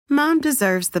Mom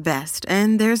deserves the best,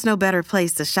 and there's no better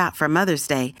place to shop for Mother's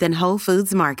Day than Whole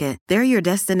Foods Market. They're your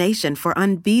destination for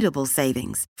unbeatable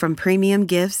savings, from premium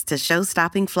gifts to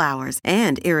show-stopping flowers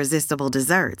and irresistible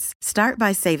desserts. Start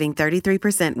by saving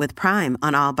 33% with Prime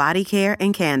on all body care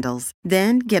and candles.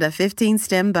 Then get a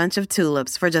 15-stem bunch of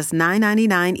tulips for just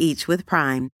 $9.99 each with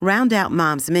Prime. Round out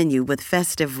Mom's menu with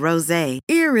festive rosé,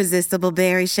 irresistible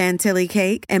berry chantilly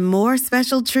cake, and more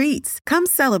special treats. Come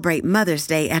celebrate Mother's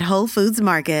Day at Whole Foods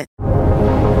Market.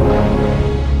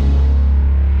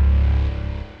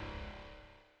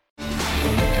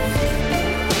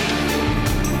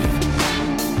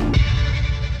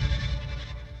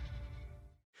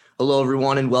 Hello,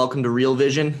 everyone, and welcome to Real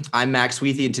Vision. I'm Max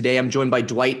Weethy, and today I'm joined by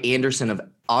Dwight Anderson of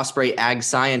Osprey Ag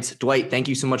Science. Dwight, thank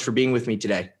you so much for being with me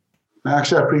today.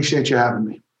 Max, I appreciate you having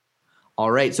me. All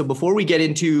right, so before we get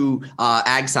into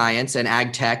ag science and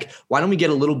ag tech, why don't we get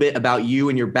a little bit about you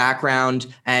and your background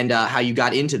and how you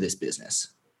got into this business?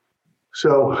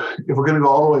 So if we're going to go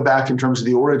all the way back in terms of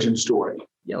the origin story.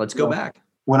 Yeah, let's go back.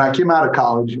 When I came out of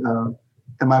college, and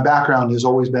my background has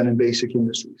always been in basic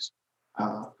industries.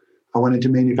 I went into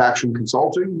manufacturing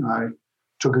consulting. I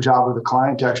took a job with a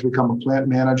client to actually become a plant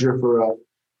manager for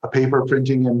a paper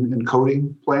printing and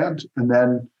coating plant. And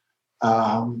then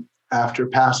after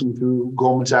passing through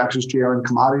Goldman Sachs' chair in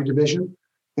commodity division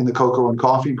in the cocoa and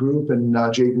coffee group and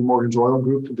JP Morgan's oil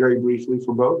group, very briefly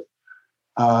for both,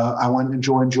 I went and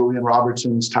joined Julian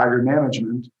Robertson's Tiger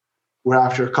Management, where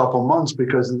after a couple of months,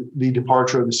 because of the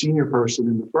departure of the senior person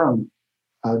in the firm,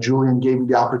 Julian gave me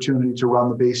the opportunity to run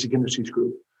the basic industries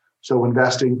group. So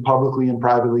investing publicly and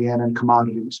privately and in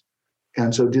commodities.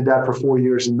 And so did that for 4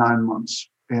 years and 9 months.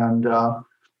 And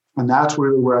that's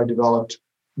really where I developed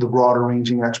the broader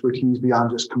ranging expertise beyond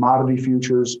just commodity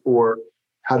futures or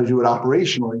how to do it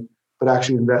operationally, but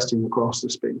actually investing across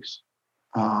the space.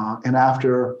 And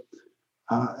after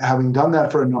having done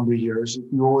that for a number of years,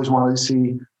 you always want to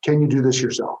see, can you do this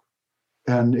yourself?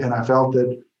 And I felt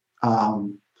that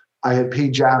I had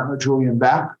paid Julian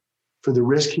back for the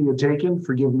risk he had taken,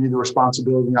 for giving me the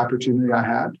responsibility and the opportunity I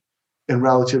had, and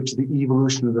relative to the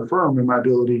evolution of the firm and my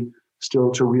ability still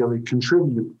to really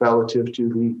contribute relative to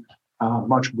the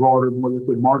much broader, more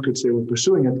liquid markets they were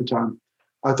pursuing at the time.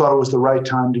 I thought it was the right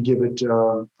time to give it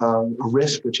a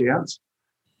risk, a chance.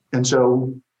 And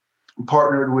so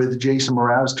partnered with Jason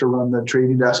Mraz to run the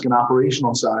trading desk and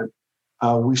operational side.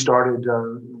 We started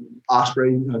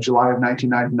Osprey in July of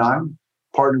 1999,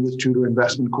 partnered with Tudor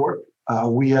Investment Corp.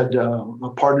 We had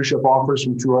partnership offers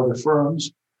from two other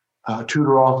firms.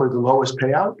 Tudor offered the lowest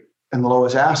payout and the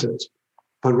lowest assets,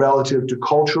 but relative to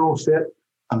cultural fit,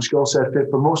 skill set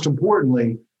fit, but most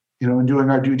importantly, in doing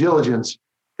our due diligence,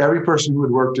 every person who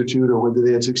had worked at Tudor, whether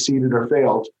they had succeeded or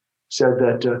failed, said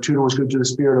that Tudor was good to the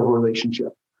spirit of a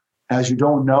relationship. As you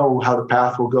don't know how the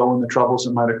path will go and the troubles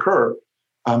that might occur,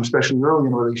 especially early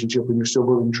in a relationship when you're still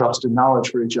building trust and knowledge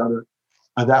for each other.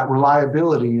 That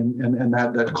reliability and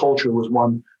that culture was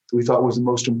one that we thought was the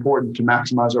most important to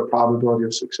maximize our probability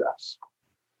of success.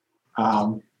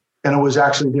 And it was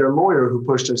actually their lawyer who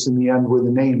pushed us in the end with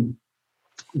a name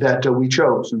that we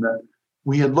chose, and that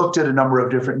we had looked at a number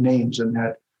of different names and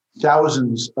had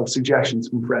thousands of suggestions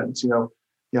from friends,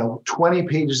 20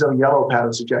 pages of a yellow pad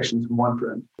of suggestions from one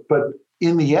friend. But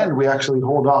in the end, we actually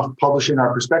hold off publishing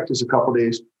our prospectus a couple of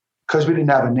days because we didn't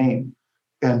have a name.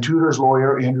 And Tudor's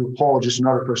lawyer, Andrew Paul, just in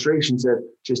utter frustration, said,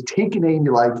 just take a name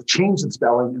you like, change the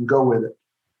spelling, and go with it.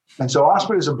 And so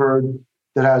Osprey is a bird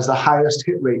that has the highest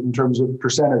hit rate in terms of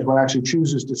percentage when it actually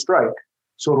chooses to strike.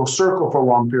 So it'll circle for a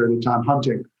long period of time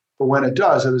hunting. But when it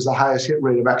does, it is the highest hit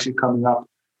rate of actually coming up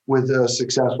with a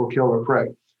successful kill or prey.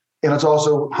 And it's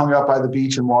also hung up by the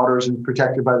beach and waters and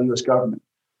protected by the U.S. government.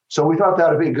 So we thought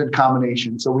that would be a good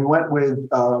combination. So we went with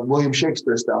William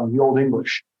Shakespeare spelling, the Old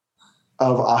English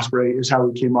of Osprey is how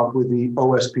we came up with the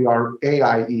OSPR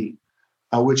AIE,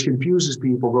 which confuses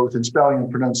people both in spelling and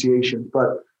pronunciation,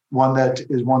 but one that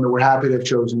we're happy to have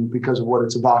chosen because of what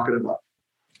it's evocative of.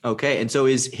 Okay. And so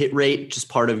is hit rate just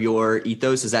part of your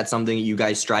ethos? Is that something that you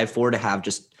guys strive for, to have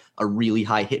just a really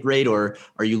high hit rate, or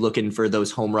are you looking for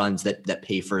those home runs that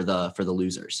pay for the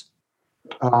losers?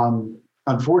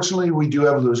 Unfortunately, we do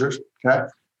have losers. Okay.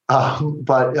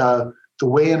 But the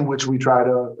way in which we try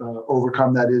to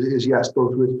overcome that is yes,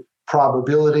 both with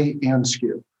probability and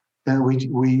skew. And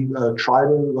we try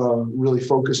to really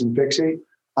focus and fixate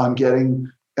on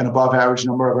getting an above average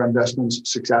number of our investments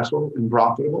successful and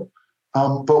profitable.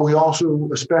 But we also,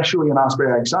 especially in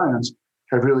Osprey Ag Science,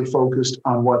 have really focused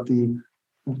on what the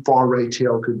far right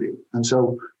tail could be. And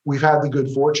so we've had the good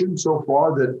fortune so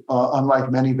far that unlike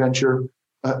many venture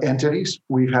entities,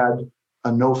 we've had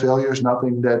no failures,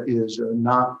 nothing that is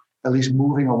not at least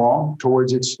moving along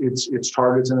towards its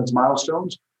targets and its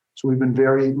milestones. So we've been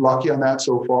very lucky on that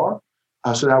so far.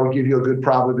 So that would give you a good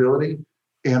probability,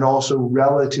 and also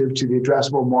relative to the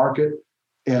addressable market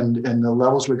and the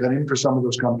levels we got in for some of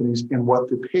those companies and what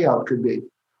the payout could be.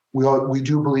 We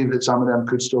do believe that some of them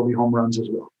could still be home runs as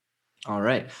well. All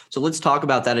right. So let's talk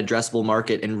about that addressable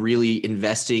market and really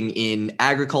investing in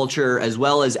agriculture as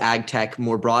well as ag tech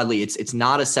more broadly. It's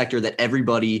not a sector that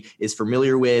everybody is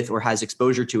familiar with or has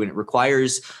exposure to, and it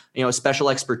requires,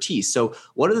 special expertise. So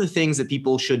what are the things that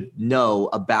people should know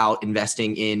about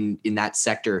investing in that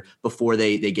sector before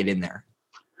they get in there?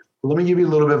 Well, let me give you a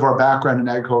little bit of our background in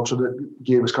agriculture that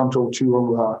gave us comfortable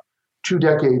to 2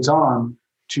 decades on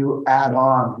to add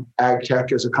on ag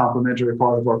tech as a complementary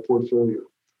part of our portfolio.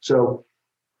 So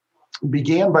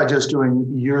began by just doing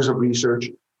years of research,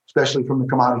 especially from the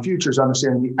commodity futures,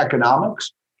 understanding the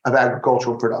economics of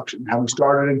agricultural production, having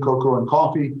started in cocoa and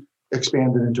coffee,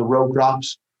 expanded into row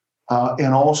crops,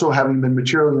 and also having been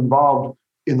materially involved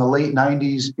in the late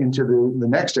 90s into the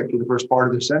next decade, the first part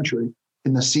of the century,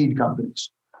 in the seed companies.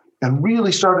 And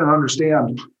really started to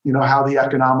understand, how the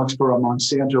economics for a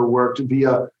Monsanto worked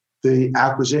via the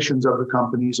acquisitions of the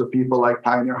companies of people like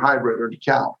Pioneer Hybrid or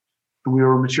DeKalb. And we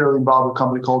were materially involved with a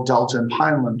company called Delta and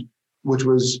Pineland, which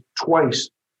was twice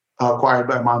acquired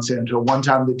by Monsanto. One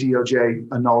time the DOJ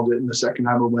annulled it, and the second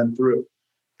time it went through.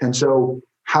 And so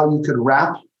how you could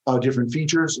wrap different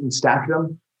features and stack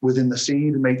them within the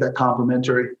seed and make that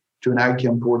complementary to an ag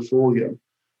chem portfolio.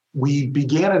 We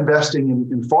began investing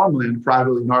in farmland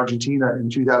privately in Argentina in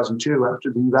 2002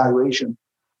 after the evaluation.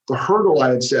 The hurdle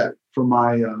I had set for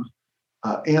my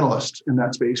analysts in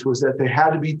that space was that they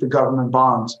had to beat the government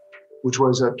bonds, which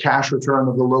was a cash return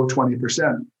of the low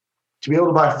 20%. To be able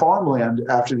to buy farmland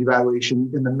after the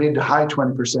evaluation in the mid to high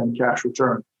 20% cash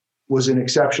return was an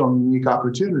exceptional and unique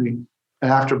opportunity.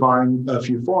 And after buying a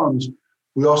few farms,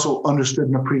 we also understood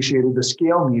and appreciated the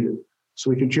scale needed. So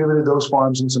we contributed those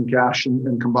farms in some cash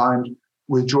and combined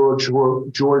with George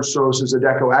Soros'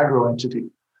 Adecco Agro entity.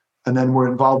 And then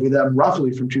we're involved with them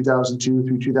roughly from 2002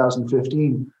 through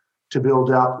 2015 to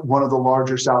build out one of the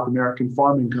larger South American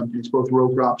farming companies, both row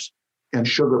crops and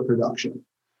sugar production.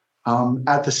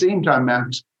 At the same time,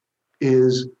 Max,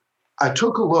 I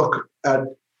took a look at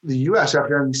the U.S.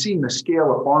 after having seen the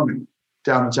scale of farming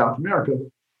down in South America,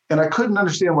 and I couldn't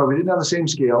understand why we didn't have the same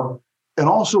scale, and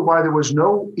also why there was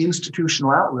no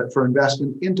institutional outlet for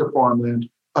investment into farmland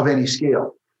of any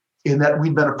scale, in that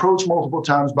we'd been approached multiple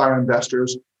times by our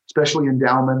investors, especially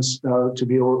endowments, to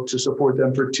be able to support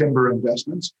them for timber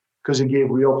investments, because it gave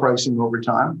real pricing over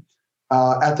time.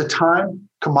 At the time,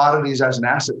 commodities as an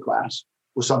asset class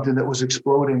was something that was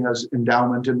exploding as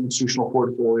endowment and institutional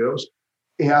portfolios.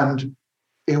 And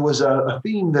it was a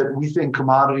theme that we think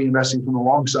commodity investing from the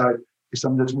long side is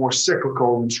something that's more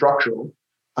cyclical than structural.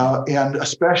 And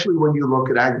especially when you look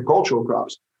at agricultural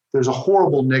crops, there's a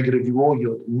horrible negative roll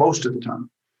yield most of the time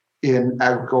in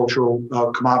agricultural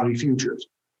commodity futures.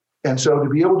 And so to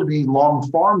be able to be long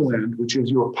farmland, which gives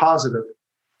you a positive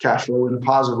cash flow and a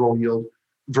positive roll yield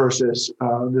versus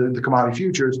the commodity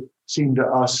futures, seemed to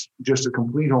us just a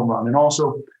complete home run. And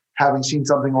also having seen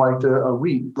something like a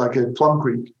REIT, like a Plum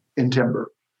Creek in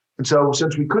timber. And so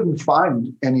since we couldn't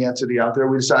find any entity out there,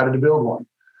 we decided to build one.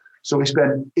 So we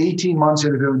spent 18 months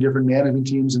interviewing different management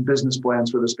teams and business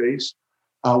plans for the space.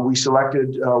 We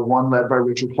selected one led by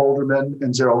Richard Holderman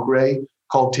and Zerrell Gray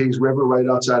called Teys River right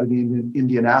outside of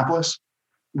Indianapolis.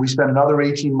 We spent another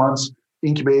 18 months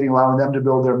incubating, allowing them to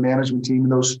build their management team. In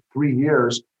those 3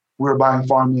 years, we were buying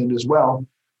farmland as well,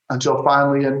 until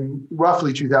finally in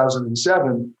roughly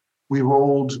 2007, we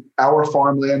rolled our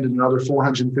farmland and another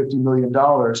 $450 million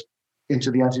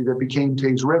into the entity that became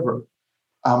Teys River.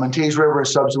 And Teys River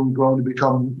has subsequently grown to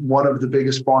become one of the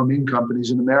biggest farming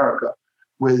companies in America,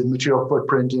 with material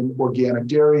footprint in organic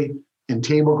dairy, in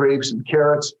table grapes and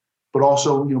carrots, but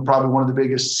also, probably one of the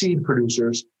biggest seed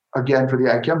producers, again, for the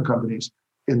ag chem companies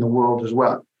in the world as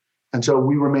well. And so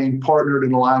we remain partnered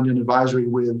and aligned in advisory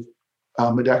with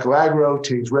Adecco Agro,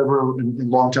 Teys River, and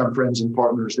longtime friends and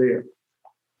partners there.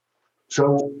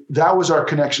 So that was our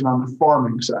connection on the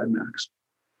farming side, Max.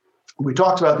 We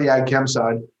talked about the ag chem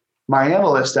side. My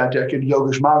analyst that decade,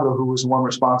 Yogesh Mago, who was the one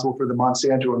responsible for the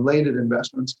Monsanto and related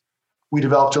investments, we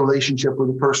developed a relationship with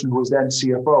the person who was then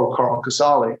CFO, Carl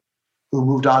Casale, who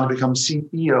moved on to become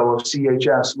CEO of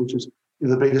CHS, which is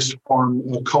the biggest farm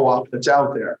co-op that's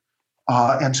out there.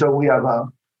 And so we have a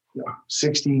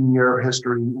 16-year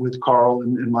history with Carl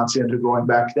and Monsanto going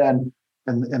back then,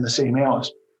 and the same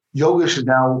analyst. Yogesh is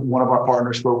now one of our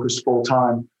partners focused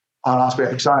full-time on Osprey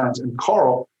Ag Science, and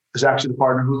Carl is actually the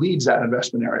partner who leads that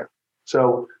investment area.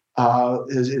 So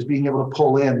is being able to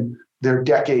pull in their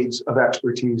decades of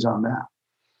expertise on that.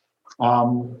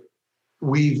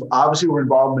 We're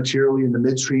involved materially in the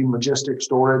midstream logistics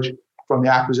storage from the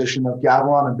acquisition of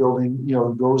Gavilon and building,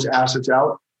 those assets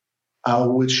out,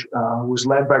 which was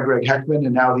led by Greg Heckman,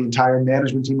 and now the entire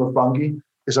management team of Bunge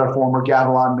is our former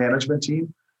Gavilon management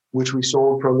team, which we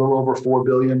sold for a little over $4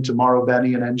 billion to Morrow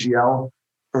Benny and NGL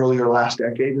earlier last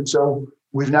decade. And so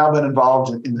we've now been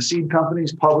involved in the seed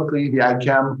companies publicly, the ag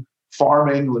chem,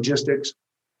 farming, logistics.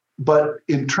 But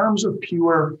in terms of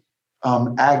pure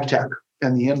ag tech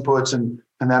and the inputs and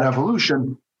that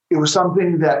evolution, it was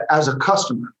something that as a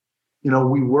customer,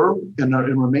 we were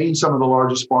and remain some of the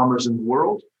largest farmers in the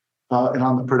world. And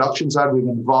on the production side, we've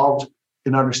been involved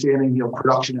in understanding,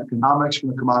 production economics from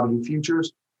the commodity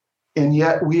futures. And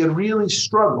yet we had really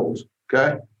struggled,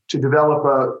 to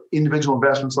develop individual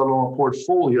investments, let alone a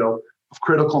portfolio of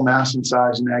critical mass and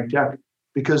size in ag tech,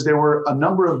 because there were a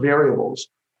number of variables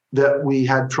that we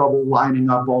had trouble lining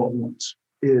up all at once.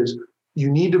 Is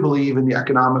you need to believe in the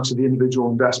economics of the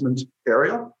individual investment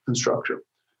area and structure.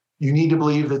 You need to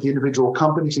believe that the individual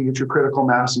companies can get your critical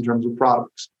mass in terms of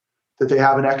products, that they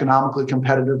have an economically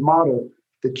competitive model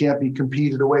that can't be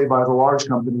competed away by the large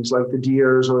companies like the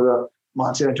Deeres or the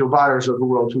Monsanto Bayers of the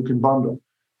world who can bundle.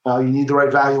 You need the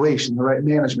right valuation, the right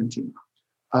management team.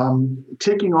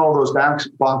 Ticking all those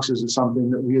boxes is something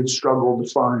that we had struggled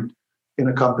to find in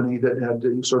a company that had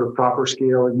the sort of proper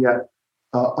scale and yet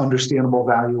understandable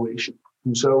valuation.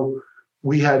 And so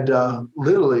we had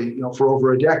literally, for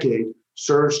over a decade,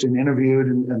 searched and interviewed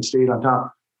and stayed on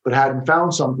top, but hadn't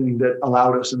found something that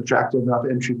allowed us an attractive enough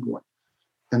entry point.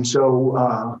 And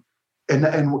so, and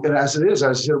as it is,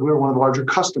 as I said, we were one of the larger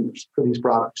customers for these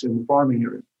products in the farming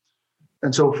area.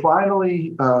 And so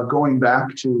finally, going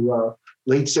back to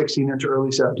late 16 into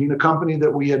early 17, a company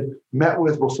that we had met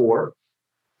with before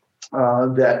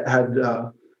that had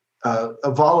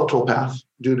a volatile path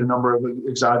due to a number of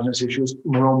exogenous issues,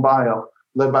 Marrone Bio,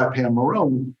 led by Pam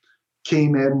Marrone,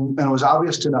 came in, and it was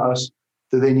obvious to us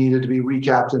that they needed to be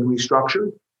recapped and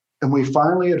restructured. And we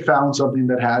finally had found something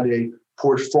that had a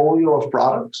portfolio of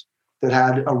products that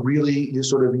had a really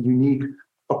sort of unique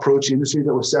approach to the industry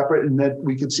that was separate and that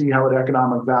we could see how it had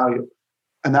economic value.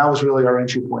 And that was really our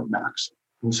entry point, Max.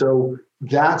 And so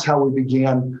that's how we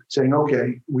began saying,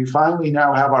 okay, we finally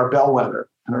now have our bellwether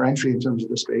and our entry in terms of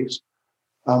the space.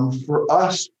 For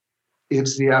us,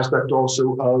 it's the aspect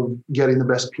also of getting the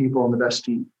best people and the best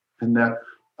team. And that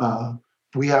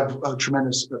we have a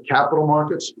tremendous capital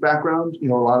markets background, a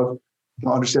lot of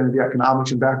understanding the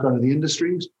economics and background of the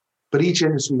industries, but each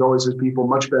industry always has people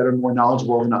much better and more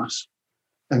knowledgeable than us.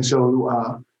 And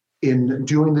so in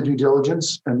doing the due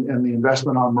diligence and the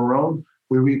investment on Marrone,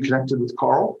 we reconnected with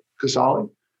Carl Casale.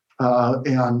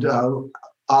 And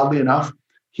oddly enough,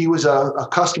 he was a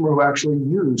customer who actually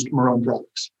used Marrone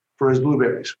products for his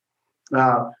blueberries.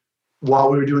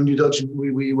 While we were doing due diligence,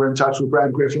 we were in touch with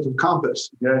Brad Griffith of Compass,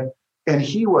 and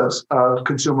he was a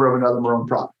consumer of another Marrone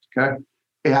product,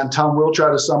 And Tom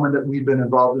Wiltshire is someone that we've been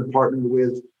involved and partnered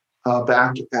with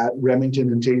back at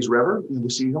Remington and Taze River in the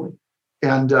Seagull.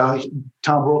 And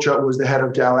Tom Wiltshire was the head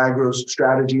of Dow Agro's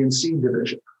strategy and seed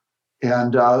division.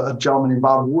 And a gentleman named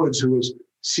Bob Woods, who was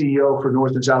CEO for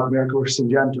North and South America for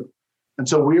Syngenta. And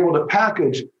so we were able to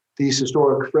package these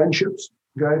historic friendships,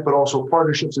 but also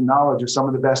partnerships and knowledge of some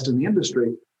of the best in the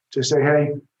industry to say, hey,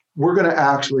 we're going to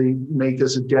actually make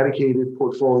this a dedicated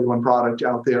portfolio and product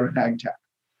out there in ag tech.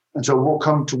 And so we'll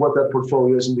come to what that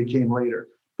portfolio is and became later.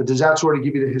 But does that sort of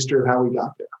give you the history of how we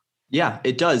got there? Yeah,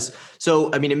 it does.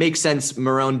 So, I mean, it makes sense,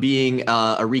 Marrone being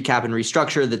a recap and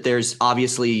restructure, that there's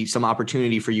obviously some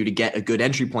opportunity for you to get a good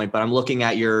entry point. But I'm looking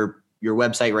at your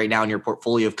website right now and your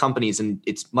portfolio of companies, and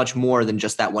it's much more than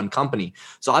just that one company.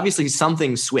 So obviously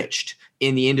something switched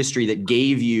in the industry that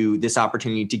gave you this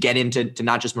opportunity to get into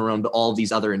not just Marrone, but all of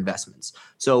these other investments.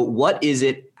 So what is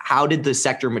it? How did the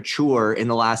sector mature in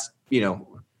the last,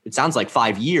 it sounds like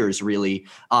 5 years really,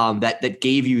 that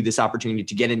gave you this opportunity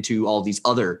to get into all these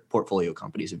other portfolio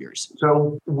companies of yours?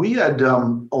 So we had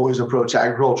always approached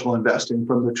agricultural investing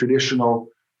from the traditional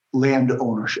land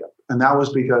ownership. And that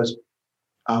was because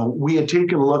we had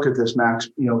taken a look at this, Max,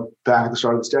 back at the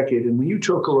start of this decade. And when you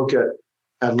took a look at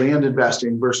land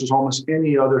investing versus almost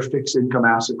any other fixed income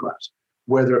asset class,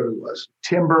 whether it was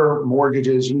timber,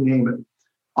 mortgages, you name it,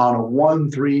 on a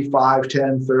 1, 3, 5,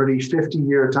 10, 30,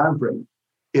 50-year time frame,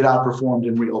 it outperformed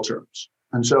in real terms.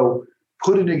 And so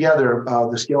putting together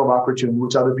the scale of opportunity,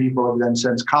 which other people have then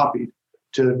since copied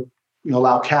to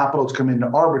allow capital to come in to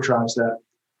arbitrage that,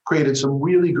 created some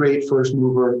really great first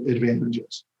mover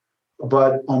advantages.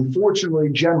 But unfortunately,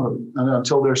 generally, and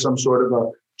until there's some sort of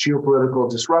a geopolitical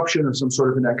disruption or some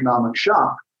sort of an economic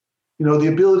shock, the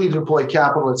ability to deploy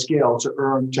capital at scale to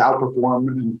outperform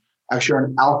and actually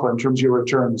earn alpha in terms of your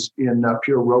returns in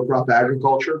pure row crop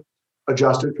agriculture,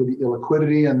 adjusted for the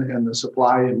illiquidity and the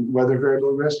supply and weather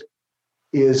variable risk,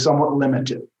 is somewhat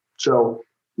limited. So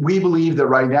we believe that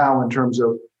right now, in terms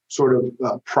of sort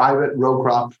of private row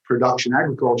crop production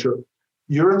agriculture,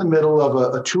 you're in the middle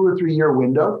of a 2 or 3 year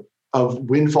window of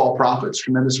windfall profits,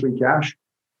 tremendous free cash,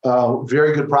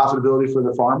 very good profitability for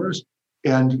the farmers,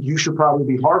 and you should probably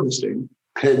be harvesting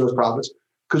those profits,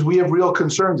 because we have real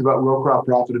concerns about row crop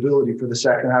profitability for the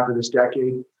second half of this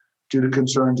decade due to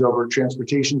concerns over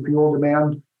transportation fuel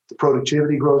demand, the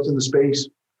productivity growth in the space,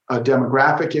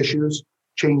 demographic issues,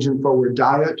 change in forward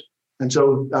diet, and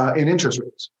so in interest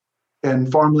rates.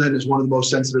 And farmland is one of the most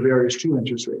sensitive areas to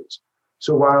interest rates.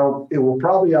 So while it will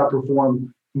probably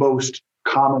outperform most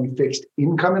common fixed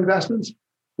income investments,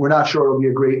 we're not sure it'll be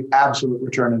a great absolute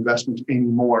return investment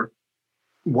anymore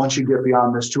once you get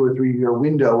beyond this 2 or 3 year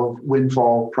window of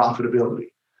windfall profitability.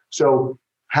 So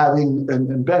having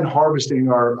and been harvesting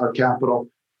our capital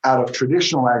out of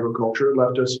traditional agriculture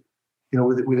left us,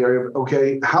 with the area of,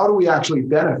 okay, how do we actually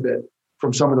benefit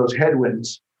from some of those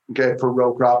headwinds, okay, for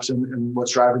row crops and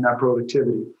what's driving that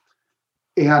productivity?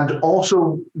 And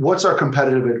also, what's our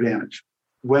competitive advantage?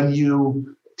 When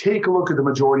you take a look at the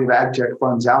majority of ag tech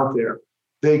funds out there,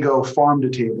 they go farm to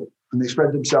table and they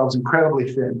spread themselves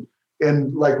incredibly thin.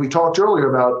 And like we talked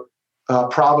earlier about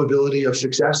probability of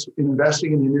success in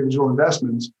investing in individual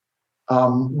investments,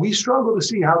 we struggle to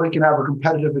see how they can have a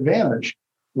competitive advantage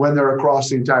when they're across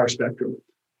the entire spectrum.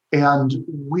 And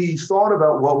we thought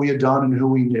about what we had done and who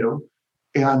we knew.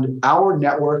 And our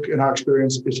network and our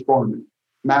experience is farming.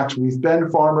 Max, we've been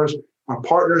farmers. Our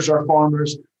partners are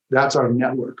farmers. That's our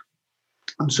network.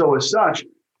 And so as such,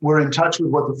 we're in touch with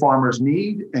what the farmers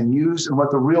need and use and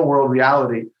what the real world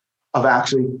reality of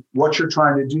actually what you're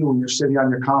trying to do when you're sitting on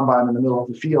your combine in the middle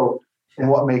of the field and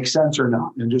what makes sense or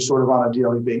not, and just sort of on a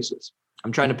daily basis.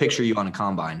 I'm trying to picture you on a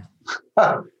combine.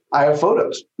 I have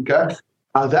photos, okay?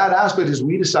 That aspect is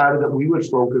we decided that we would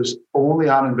focus only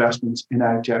on investments in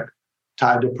ag tech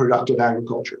tied to productive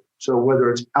agriculture. So whether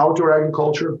it's outdoor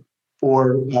agriculture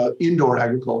or indoor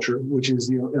agriculture, which is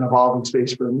an evolving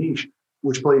space for a niche,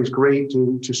 which plays great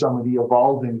to some of the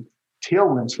evolving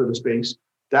tailwinds for the space,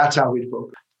 that's how we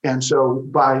focus. And so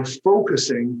by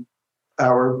focusing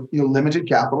our limited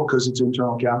capital, because it's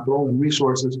internal capital and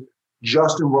resources,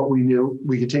 just in what we knew,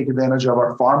 we could take advantage of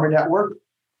our farmer network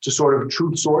to sort of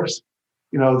truth source,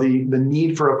 the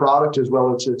need for a product as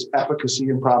well as its efficacy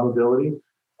and probability.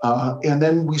 And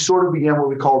then we sort of began what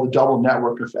we call the double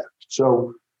network effect.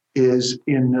 So is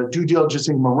in due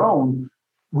diligencing Marrone,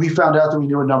 we found out that we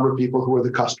knew a number of people who were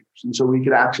the customers. And so we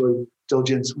could actually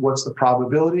diligence what's the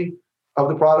probability of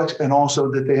the products, and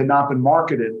also that they had not been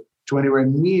marketed to anywhere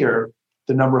near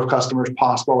the number of customers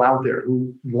possible out there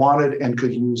who wanted and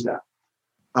could use that.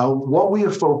 What we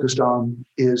have focused on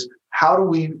is how do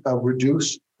we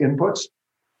reduce inputs,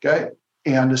 okay?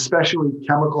 And especially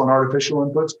chemical and artificial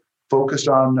inputs, focused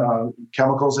on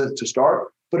chemicals to start,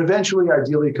 but eventually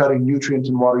ideally cutting nutrient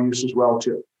and water use as well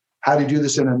too. How do you do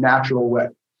this in a natural way?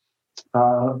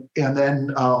 And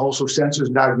then also sensors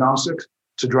and diagnostics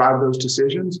to drive those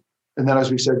decisions. And then,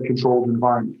 as we said, controlled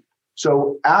environment.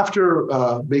 So after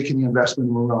making the investment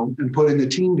in Marrone and putting the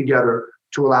team together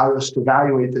to allow us to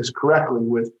evaluate this correctly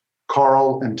with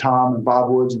Carl and Tom and Bob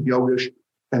Woods and Yogesh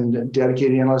and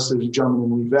dedicated analysts, there's a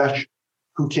gentleman in Lee Vesh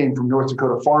who came from North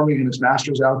Dakota Farming and his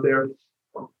master's out there.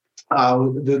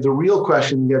 The real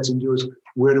question gets into is,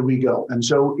 where do we go? And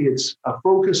so it's a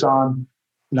focus on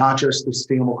not just the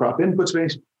sustainable crop input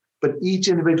space, but each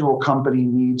individual company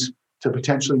needs to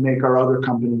potentially make our other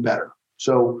company better.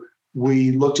 So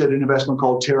we looked at an investment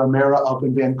called Terramera up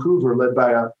in Vancouver, led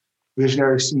by a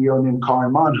visionary CEO named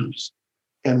Colin Monhouse.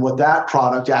 And what that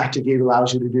product, Actigate,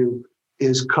 allows you to do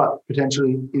is cut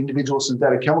potentially individual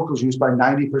synthetic chemicals used by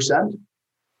 90%,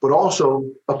 but also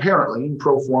apparently in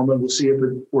pro forma, we'll see if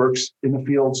it works in the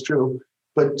fields too,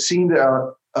 but seem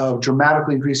to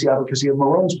dramatically increase the efficacy of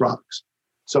Marrone's products.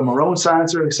 So Marrone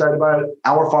science are excited by it.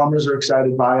 Our farmers are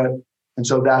excited by it. And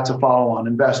so that's a follow-on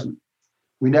investment.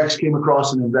 We next came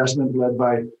across an investment led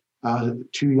by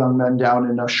 2 young men down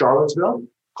in Charlottesville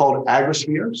called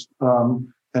Agrispheres.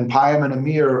 And Payam and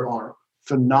Amir are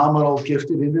phenomenal,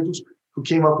 gifted individuals who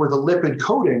came up with a lipid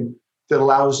coating that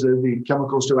allows the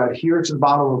chemicals to adhere to the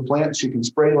bottom of a plant so you can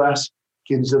spray less,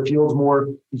 gives the fields more,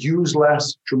 use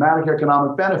less, dramatic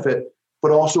economic benefit,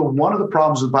 but also one of the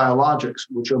problems with biologics,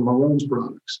 which are Marrone's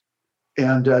products.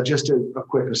 And just a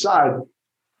quick aside,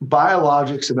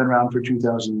 biologics have been around for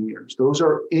 2,000 years. Those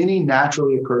are any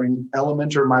naturally occurring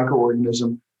element or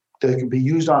microorganism that can be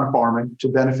used on farming to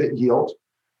benefit yield,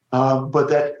 but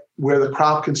that where the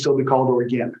crop can still be called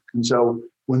organic. And so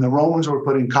when the Romans were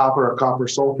putting copper or copper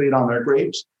sulfate on their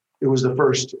grapes, it was the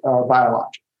first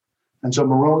biologic. And so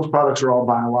Marone's products are all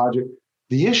biologic.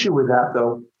 The issue with that,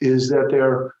 though, is that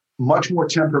they're much more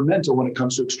temperamental when it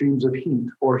comes to extremes of heat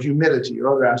or humidity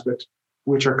or other aspects,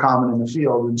 which are common in the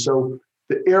field. And so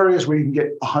the areas where you can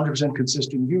get 100%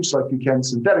 consistent use, like you can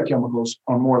synthetic chemicals,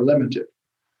 are more limited.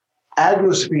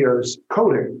 Agrosphere's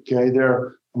coating,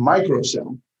 their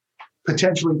microcell,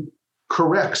 potentially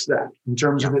corrects that in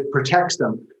terms of it protects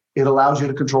them. It allows you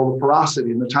to control the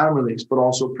porosity and the time release, but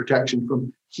also protection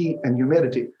from heat and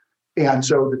humidity. And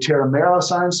so the Terramera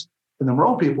science and the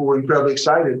Marone people were incredibly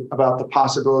excited about the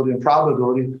possibility and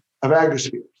probability of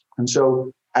agrospheres. And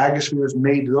so agrospheres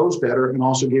made those better and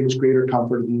also gave us greater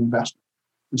comfort of the investment.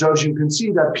 And so as you can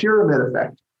see, that pyramid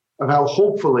effect of how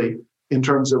hopefully in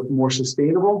terms of more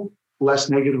sustainable, less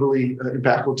negatively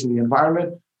impactful to the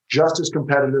environment, just as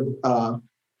competitive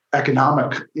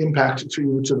economic impact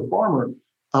to the farmer,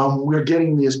 we're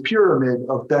getting this pyramid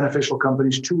of beneficial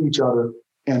companies to each other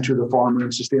and to the farmer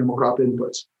and sustainable crop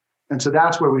inputs. And so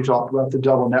that's where we talked about the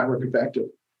double network effect of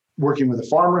working with the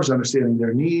farmers, understanding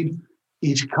their need,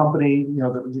 each company,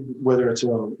 whether it's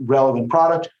a relevant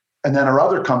product, and then our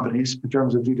other companies in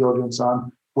terms of due diligence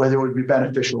on whether it would be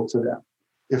beneficial to them,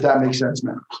 if that makes sense,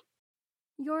 man.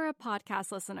 You're a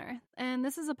podcast listener, and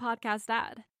this is a podcast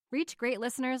ad. Reach great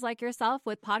listeners like yourself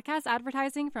with podcast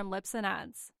advertising from Libsyn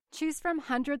Ads. Choose from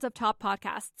hundreds of top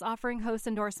podcasts offering host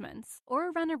endorsements,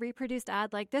 or run a reproduced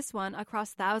ad like this one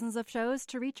across thousands of shows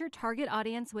to reach your target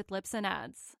audience with Libsyn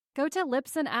Ads. Go to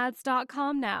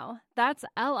libsynads.com now. That's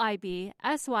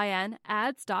LIBSYN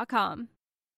ads.com.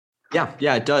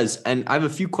 Yeah, it does. And I have a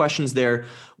few questions there.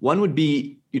 One would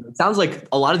be, it sounds like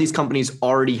a lot of these companies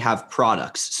already have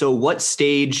products. So what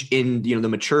stage in, the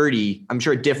maturity, I'm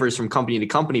sure it differs from company to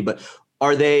company, but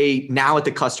are they now at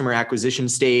the customer acquisition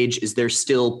stage? Is there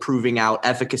still proving out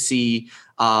efficacy?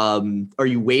 Are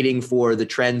you waiting for the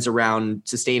trends around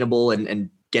sustainable and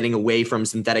getting away from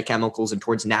synthetic chemicals and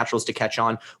towards naturals to catch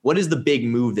on? What is the big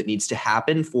move that needs to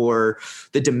happen for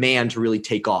the demand to really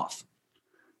take off?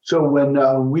 So when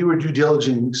we were due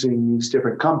diligencing these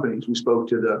different companies, we spoke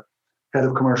to the head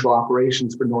of commercial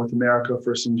operations for North America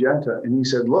for Syngenta, and he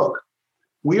said, look,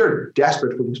 we are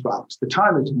desperate for these products. The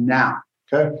time is now,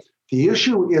 okay? The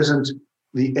issue isn't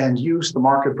the end use, the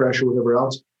market pressure, whatever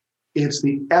else. It's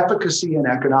the efficacy and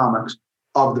economics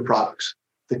of the products,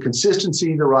 the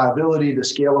consistency, the reliability, the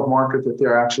scale of market that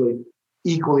they're actually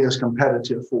equally as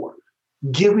competitive for.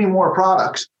 Give me more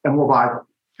products and we'll buy them,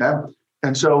 okay?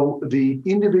 And so the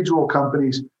individual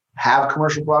companies have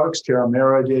commercial products.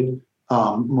 Terramera did,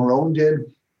 Marone did.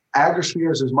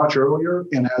 Agrospheres is much earlier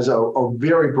and has a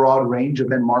very broad range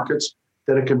of end markets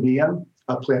that it can be in.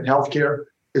 Plant Healthcare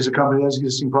is a company that has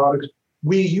existing products.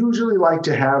 We usually like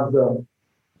to have the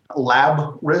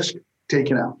lab risk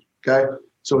taken out, okay?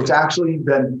 So it's actually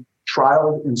been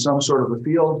trialed in some sort of a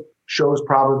field, shows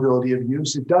probability of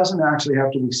use. It doesn't actually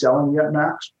have to be selling yet,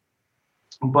 Max,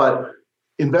 but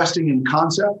investing in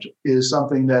concept is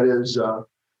something that is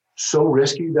so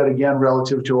risky that, again,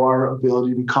 relative to our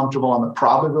ability to be comfortable on the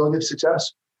probability of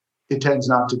success, it tends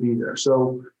not to be there.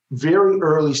 So very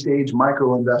early stage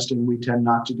micro investing, we tend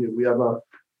not to do. We have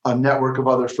a network of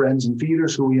other friends and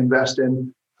feeders who we invest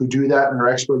in, who do that and are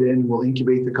expert in, and will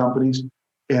incubate the companies.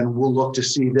 And we'll look to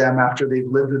see them after they've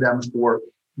lived with them for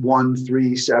 1,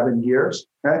 3, 7 years,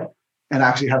 okay? And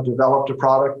actually have developed a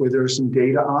product where there's some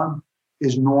data on,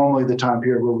 is normally the time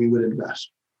period where we would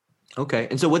invest. Okay.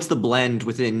 And so what's the blend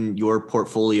within your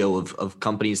portfolio of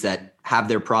companies that have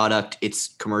their product, it's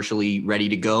commercially ready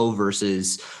to go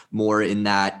versus more in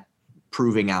that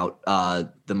proving out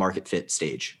the market fit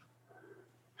stage?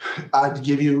 I'd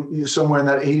give you somewhere in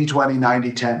that 80-20,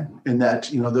 90-10, in that,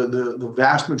 the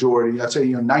vast majority, I'd say,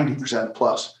 90%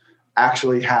 plus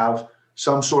actually have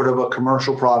some sort of a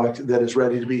commercial product that is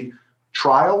ready to be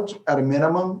trialed at a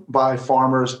minimum by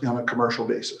farmers on a commercial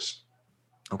basis.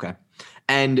 Okay.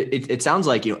 And it sounds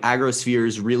like,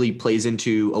 Agrospheres really plays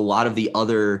into a lot of the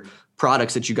other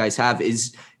products that you guys have.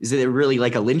 Is it really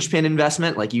like a linchpin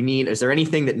investment? Like is there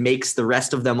anything that makes the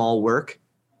rest of them all work?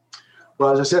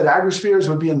 Well, as I said, Agrospheres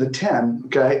would be in the 10,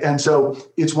 okay? And so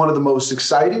it's one of the most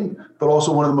exciting, but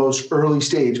also one of the most early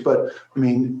stage. But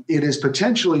it is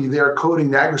potentially they're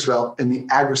coating the agrocell and the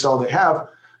agrocell they have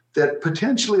that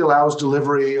potentially allows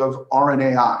delivery of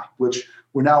RNAi, which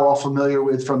we're now all familiar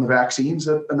with from the vaccines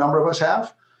that a number of us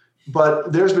have.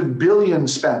 But there's been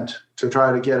billions spent to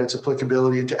try to get its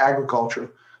applicability into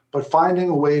agriculture. but finding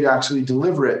a way to actually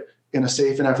deliver it in a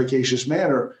safe and efficacious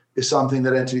manner is something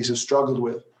that entities have struggled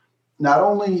with. Not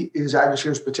only is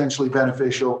AgroSpheres potentially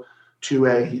beneficial to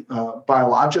a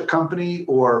biologic company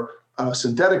or a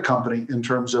synthetic company in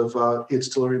terms of its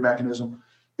delivery mechanism,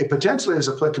 it potentially has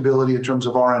applicability in terms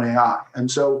of RNAi. And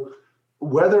so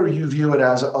whether you view it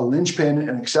as a linchpin,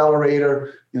 an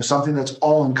accelerator, something that's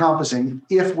all-encompassing,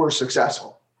 if we're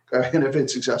successful, okay? And if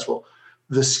it's successful,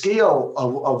 the scale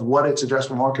of what its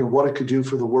addressable market, what it could do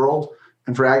for the world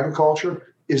and for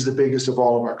agriculture is the biggest of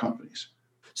all of our companies.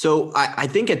 So I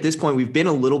think at this point we've been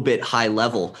a little bit high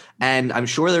level, and I'm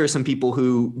sure there are some people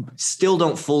who still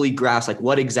don't fully grasp like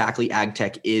what exactly ag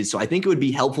tech is. So I think it would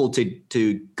be helpful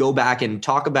to go back and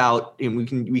talk about, and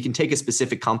we can take a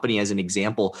specific company as an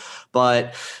example,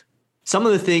 but some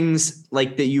of the things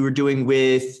like that you were doing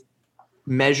with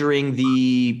measuring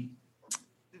the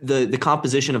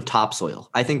composition of topsoil.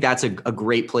 I think that's a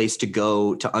great place to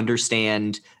go to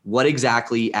understand what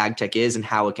exactly ag tech is and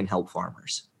how it can help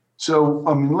farmers. So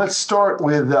let's start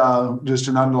with just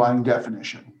an underlying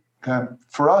definition. Okay,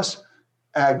 for us,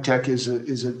 ag tech is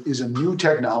a new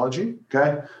technology.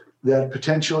 Okay, that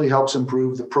potentially helps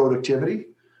improve the productivity,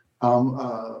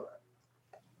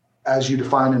 as you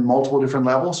define in multiple different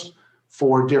levels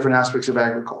for different aspects of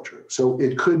agriculture. So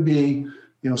it could be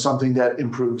something that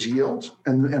improves yield,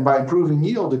 and by improving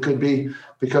yield, it could be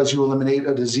because you eliminate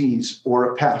a disease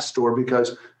or a pest, or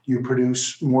because you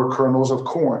produce more kernels of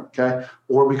corn, okay?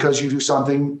 Or because you do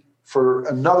something for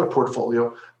another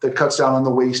portfolio that cuts down on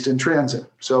the waste in transit.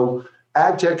 So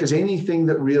ag tech is anything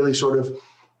that really sort of,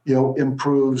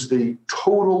 improves the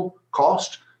total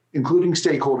cost, including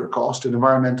stakeholder cost and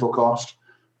environmental cost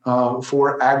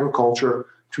for agriculture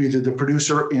to either the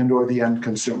producer and or the end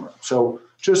consumer. So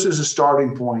just as a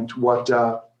starting point, what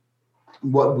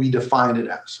we define it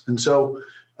as. And so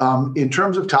in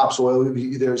terms of topsoil,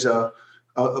 there's a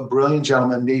brilliant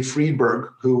gentleman, Dave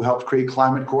Friedberg, who helped create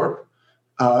Climate Corp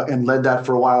and led that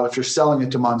for a while after selling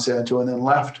it to Monsanto, and then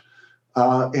left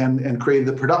and created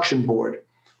the Production Board,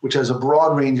 which has a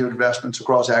broad range of investments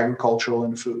across agricultural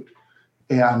and food.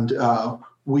 And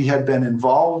we had been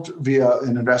involved via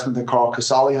an investment that Carl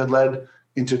Casali had led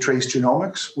into Trace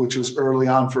Genomics, which was early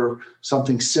on for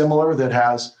something similar that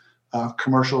has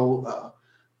commercial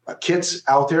kits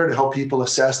out there to help people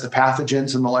assess the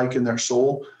pathogens and the like in their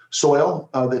soil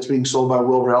that's being sold by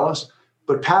Wilbur Ellis.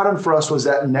 But Pattern for us was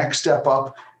that next step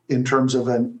up in terms of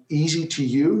an easy to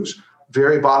use,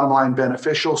 very bottom line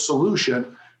beneficial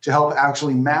solution to help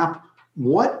actually map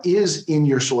what is in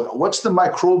your soil. What's the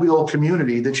microbial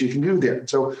community that you can do there?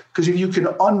 So, because if you can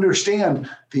understand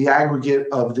the aggregate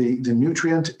of the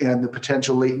nutrient and the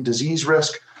potential latent disease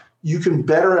risk, you can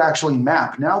better actually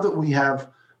map. Now that we have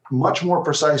much more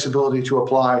precise ability to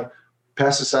apply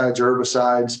pesticides,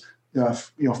 herbicides,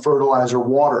 fertilizer,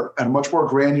 water at a much more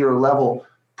granular level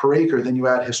per acre than you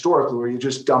had historically, where you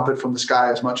just dump it from the sky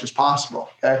as much as possible.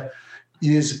 Okay,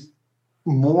 is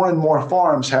more and more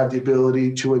farms have the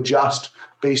ability to adjust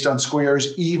based on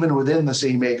squares, even within the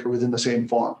same acre, within the same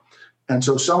farm. And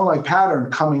so someone like Pattern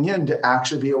coming in to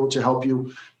actually be able to help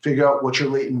you figure out what your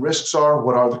latent risks are,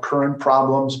 what are the current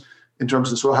problems in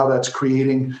terms of soil, how that's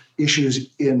creating issues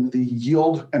in the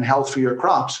yield and health for your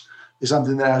crops, is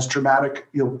something that has dramatic,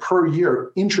 per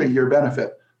year, intra-year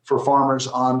benefit for farmers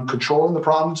on controlling the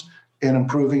problems and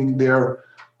improving their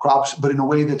crops, but in a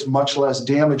way that's much less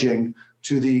damaging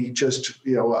to the just,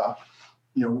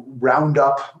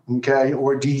 Roundup, okay,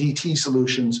 or DDT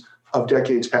solutions of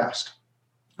decades past.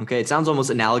 Okay, it sounds almost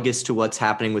analogous to what's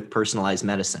happening with personalized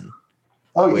medicine.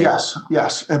 Oh, yes.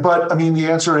 But I mean, the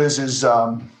answer is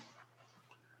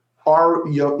our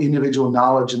individual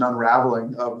knowledge and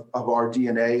unraveling of our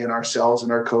DNA and our cells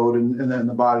and our code and then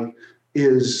the body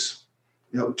is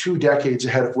 2 decades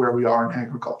ahead of where we are in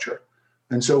agriculture.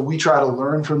 And so we try to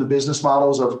learn from the business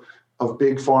models of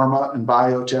big pharma and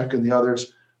biotech and the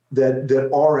others that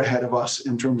are ahead of us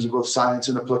in terms of both science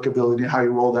and applicability and how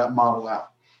you roll that model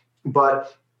out.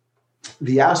 But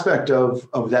the aspect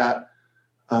of that,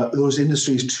 those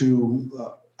industries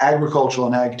to agricultural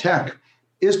and ag tech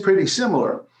is pretty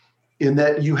similar in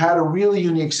that you had a really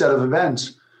unique set of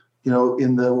events,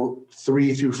 in the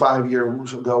 3 through 5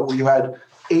 years ago, where you had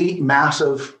 8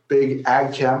 massive big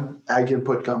ag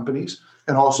input companies,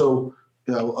 and also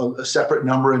a separate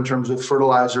number in terms of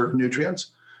fertilizer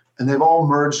nutrients, and they've all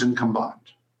merged and combined.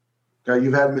 Okay,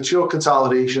 you've had material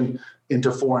consolidation into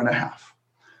 4.5.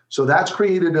 So that's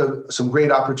created some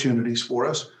great opportunities for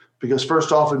us because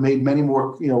first off, it made many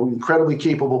more incredibly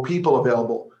capable people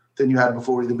available than you had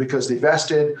before, either because they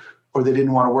vested or they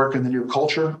didn't want to work in the new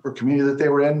culture or community that they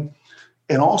were in.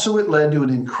 And also it led to an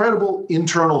incredible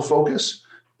internal focus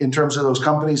in terms of those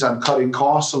companies on cutting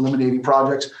costs, eliminating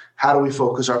projects. How do we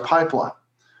focus our pipeline?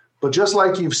 But just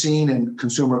like you've seen in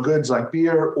consumer goods like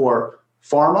beer or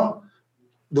pharma,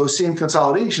 those same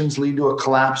consolidations lead to a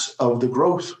collapse of the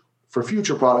growth for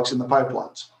future products in the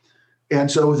pipelines. And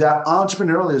so that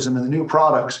entrepreneurialism and the new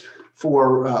products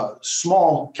for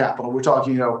small capital, we're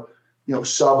talking,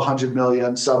 sub 100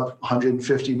 million, sub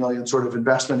 150 million sort of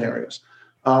investment areas,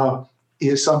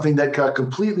 is something that got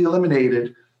completely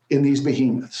eliminated in these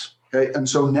behemoths. Okay? And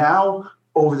so now,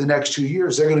 over the next 2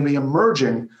 years, they're going to be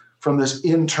emerging from this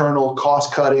internal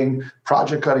cost-cutting,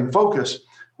 project-cutting focus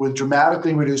with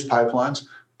dramatically reduced pipelines,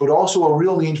 but also a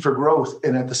real need for growth.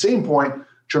 And at the same point,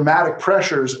 dramatic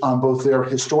pressures on both their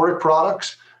historic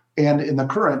products and in the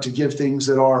current to give things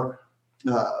that are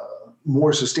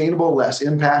more sustainable, less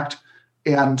impact.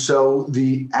 And so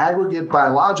the aggregate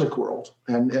biologic world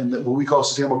and what we call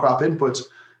sustainable crop inputs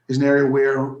is an area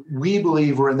where we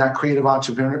believe we're in that creative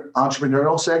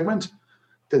entrepreneurial segment,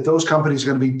 that those companies are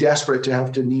going to be desperate to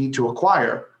have to need to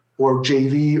acquire or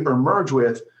JV or merge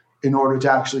with in order to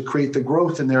actually create the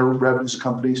growth in their revenues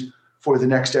companies for the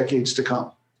next decades to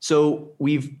come. So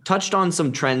we've touched on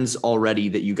some trends already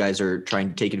that you guys are trying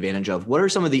to take advantage of. What are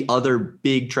some of the other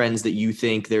big trends that you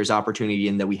think there's opportunity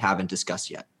in that we haven't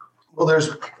discussed yet? Well, there's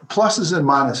pluses and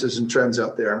minuses and trends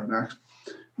out there, Max.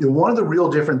 One of the real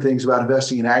different things about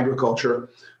investing in agriculture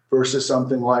versus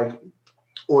something like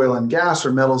oil and gas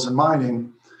or metals and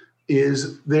mining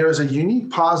is there's a unique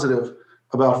positive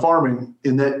about farming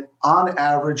in that on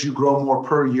average, you grow more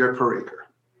per year per acre.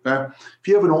 Okay? If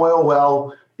you have an oil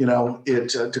well,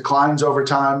 it declines over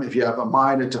time. If you have a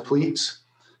mine, it depletes,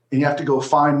 and you have to go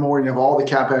find more, and you have all the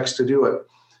CapEx to do it.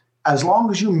 As long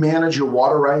as you manage your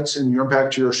water rights and your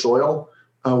impact to your soil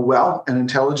well and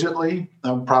intelligently,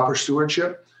 proper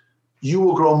stewardship, you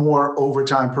will grow more over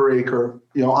time per acre,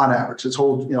 on average. It's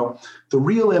the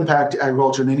real impact to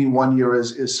agriculture in any 1 year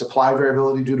is supply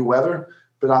variability due to weather,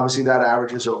 but obviously that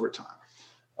averages over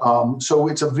time. So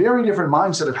it's a very different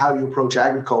mindset of how you approach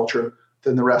agriculture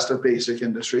than the rest of basic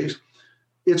industries.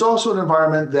 It's also an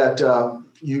environment that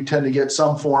you tend to get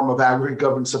some form of aggregate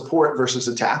government support versus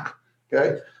attack.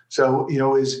 Okay, so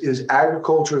is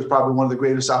agriculture is probably one of the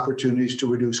greatest opportunities to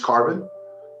reduce carbon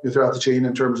throughout the chain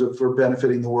in terms of for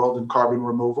benefiting the world in carbon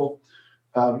removal,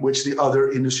 which the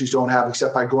other industries don't have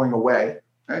except by going away.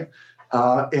 Okay,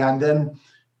 and then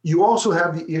you also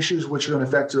have the issues which are going to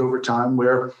affect it over time,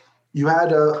 where you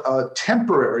had a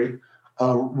temporary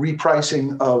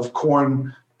repricing of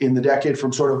corn in the decade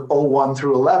from sort of 01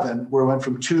 through 11, where it went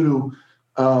from $2 to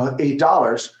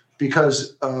 $8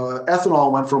 because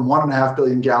ethanol went from 1.5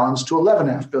 billion gallons to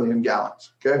 11.5 billion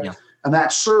gallons. Okay. Yeah. And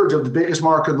that surge of the biggest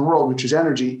market in the world, which is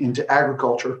energy, into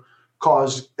agriculture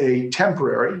caused a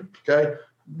temporary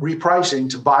repricing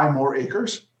to buy more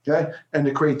acres and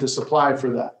to create the supply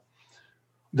for that.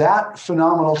 That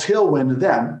phenomenal tailwind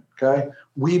then,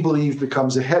 we believe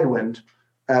becomes a headwind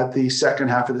at the second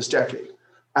half of this decade.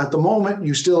 At the moment,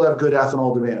 you still have good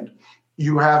ethanol demand.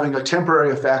 You're having a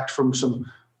temporary effect from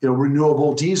some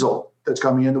renewable diesel that's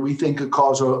coming in that we think could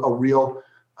cause a real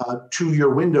 2-year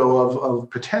window of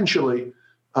potentially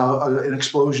an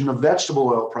explosion of vegetable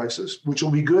oil prices, which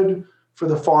will be good for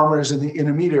the farmers and the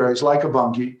intermediaries like a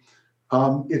Bunge.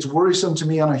 It's worrisome to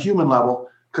me on a human level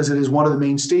because it is one of the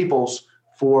main staples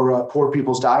for poor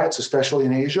people's diets, especially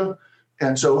in Asia.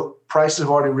 And so prices have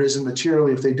already risen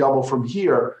materially. If they double from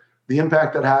here, the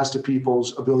impact that has to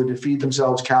people's ability to feed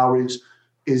themselves calories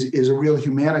is a real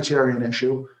humanitarian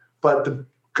issue. But the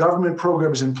government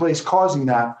programs in place causing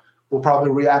that will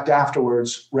probably react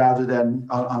afterwards rather than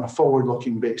on a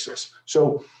forward-looking basis.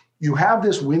 So you have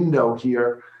this window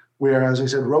here where, as I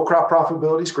said, row crop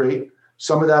profitability is great.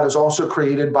 Some of that is also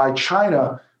created by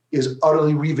China is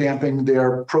utterly revamping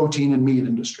their protein and meat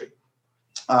industry.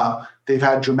 They've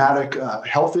had dramatic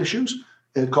health issues.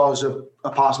 It caused a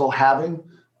possible halving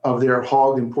of their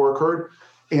hog and pork herd.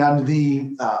 And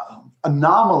the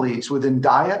anomalies within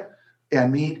diet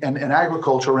and meat and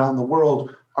agriculture around the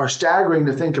world are staggering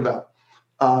to think about.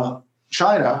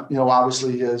 China,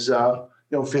 obviously is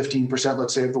 15%,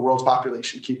 let's say, of the world's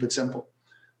population. Keep it simple.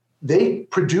 They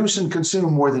produce and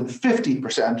consume more than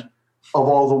 50% of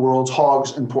all the world's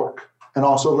hogs and pork, and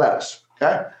also lettuce.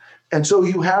 Okay, and so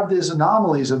you have these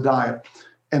anomalies of diet,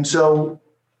 and so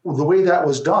the way that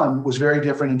was done was very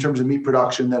different in terms of meat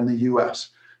production than the U.S.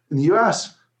 In the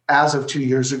U.S., as of 2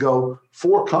 years ago,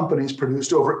 4 companies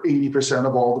produced over 80%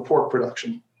 of all the pork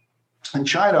production. In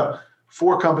China,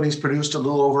 4 companies produced a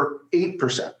little over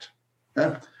 8%.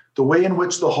 Okay? The way in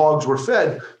which the hogs were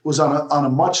fed was on a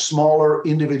much smaller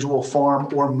individual farm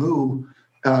or moo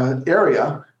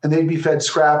area, and they'd be fed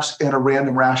scraps and a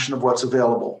random ration of what's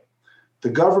available. The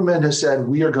government has said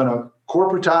we are going to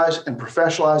corporatize and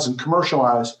professionalize and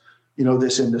commercialize,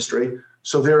 this industry.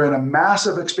 So they're in a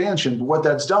massive expansion. But what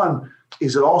that's done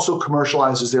is it also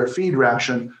commercializes their feed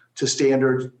ration to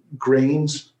standard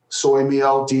grains, soy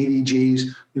meal,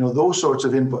 DDGs, those sorts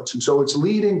of inputs. And so it's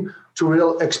leading to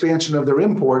real expansion of their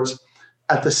imports.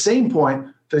 At the same point,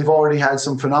 they've already had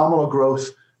some phenomenal growth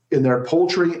in their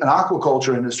poultry and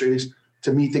aquaculture industries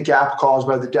to meet the gap caused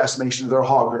by the decimation of their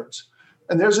hog herds.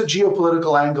 And there's a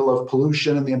geopolitical angle of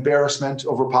pollution and the embarrassment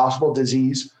over possible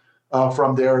disease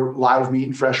from their live meat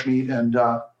and fresh meat and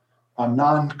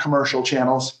non-commercial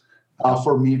channels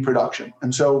for meat production.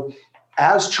 And so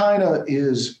as China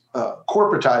is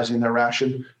corporatizing their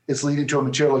ration, it's leading to a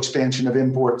material expansion of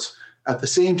imports. At the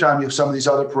same time, you have some of these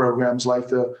other programs like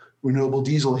the renewable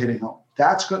diesel hitting home.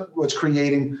 That's what's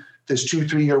creating this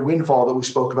 2-3 year windfall that we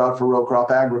spoke about for row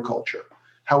crop agriculture.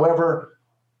 However,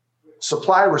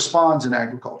 supply responds in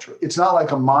agriculture. It's not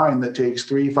like a mine that takes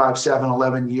 3, 5, 7,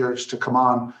 11 years to come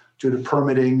on due to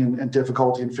permitting and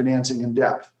difficulty in financing and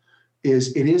depth.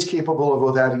 It is capable of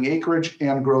both adding acreage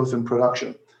and growth in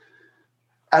production.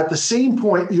 At the same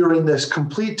point, you're in this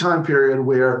complete time period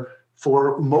where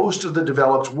for most of the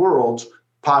developed world,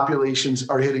 populations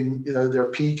are hitting their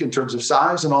peak in terms of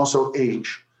size and also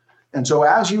age. And so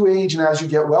as you age and as you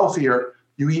get wealthier,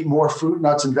 you eat more fruit,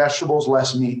 nuts, and vegetables,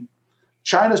 less meat.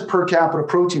 China's per capita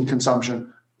protein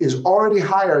consumption is already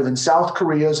higher than South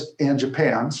Korea's and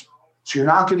Japan's. So you're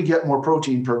not going to get more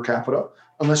protein per capita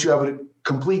unless you have a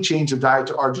complete change of diet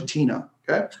to Argentina,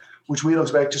 okay? Which we don't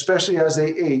expect, especially as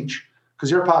they age, because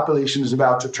their population is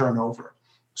about to turn over.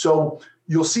 So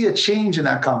you'll see a change in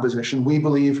that composition. We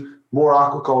believe more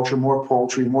aquaculture, more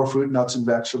poultry, more fruit, nuts, and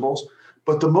vegetables.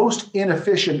 But the most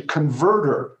inefficient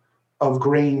converter of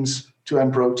grains to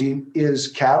end protein is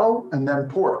cattle and then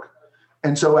pork.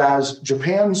 And so as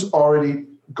Japan's already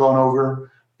gone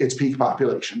over its peak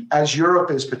population, as Europe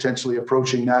is potentially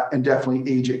approaching that and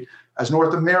definitely aging, as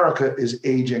North America is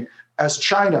aging, as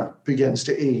China begins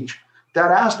to age,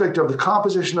 that aspect of the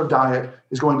composition of diet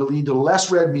is going to lead to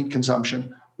less red meat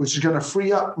consumption, which is going to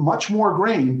free up much more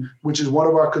grain, which is one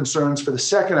of our concerns for the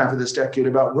second half of this decade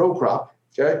about row crop,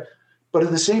 okay? But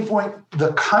at the same point,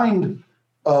 the kind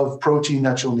of protein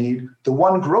that you'll need, the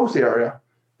one growth area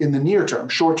in the near term,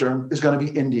 short term, is going to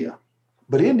be India.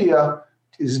 But India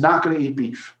is not going to eat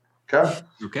beef, okay?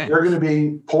 They're going to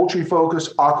be poultry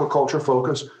focused, aquaculture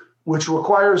focused, which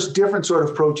requires different sort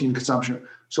of protein consumption.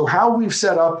 So how we've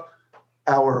set up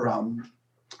our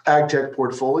ag tech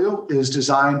portfolio is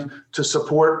designed to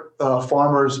support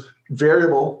farmers'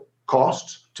 variable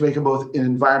costs to make them both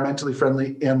environmentally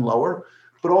friendly and lower,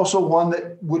 but also one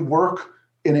that would work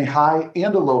in a high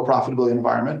and a low profitability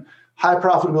environment. High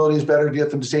profitability is better to get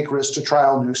them to take risks to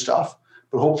trial new stuff,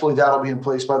 but hopefully that'll be in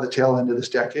place by the tail end of this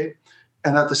decade.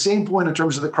 And at the same point, in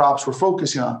terms of the crops we're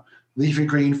focusing on, leafy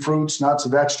green fruits, nuts,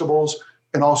 vegetables,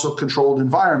 and also controlled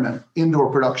environment,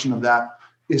 indoor production of that,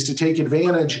 is to take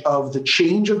advantage of the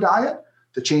change of diet,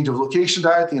 the change of location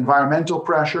diet, the environmental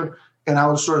pressure, and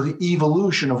how sort of the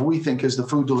evolution of what we think is the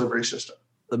food delivery system.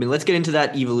 Let's get into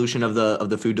that evolution of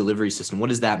the food delivery system. What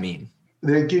does that mean?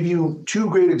 They give you two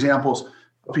great examples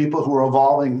of people who are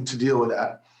evolving to deal with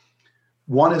that.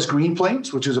 One is Green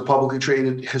Plains, which is a publicly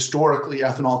traded, historically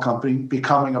ethanol company,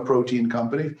 becoming a protein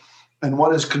company. And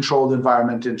one is Controlled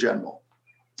Environment in general.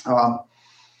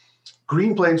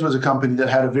 Green Plains was a company that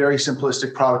had a very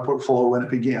simplistic product portfolio when it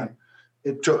began.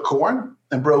 It took corn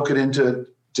and broke it into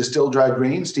distilled dried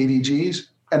grains, DDGs,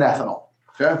 and ethanol.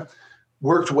 Okay?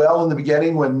 Worked well in the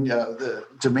beginning when the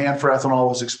demand for ethanol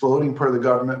was exploding per the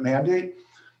government mandate.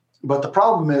 But the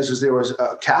problem is there was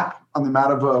a cap on the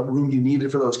amount of room you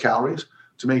needed for those calories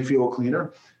to make fuel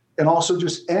cleaner. And also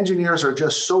just engineers are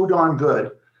just so darn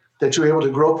good that you're able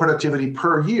to grow productivity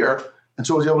per year. And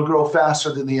so it was able to grow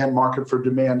faster than the end market for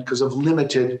demand because of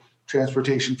limited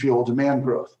transportation fuel demand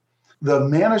growth. The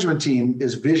management team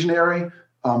is visionary.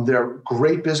 They're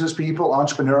great business people,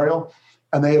 entrepreneurial.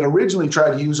 And they had originally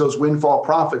tried to use those windfall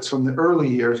profits from the early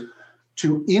years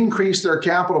to increase their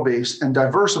capital base and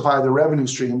diversify the revenue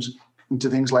streams into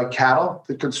things like cattle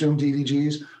that consume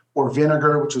DDGs or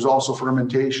vinegar, which was also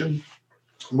fermentation.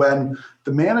 When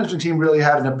the management team really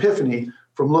had an epiphany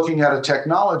from looking at a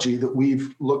technology that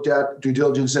we've looked at, due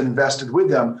diligence, and invested with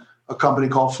them, a company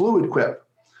called Fluid Quip,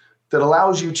 that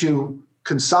allows you to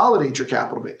consolidate your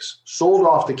capital base, sold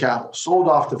off the cattle, sold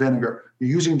off the vinegar, you're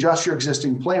using just your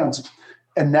existing plants.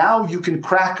 And now you can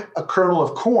crack a kernel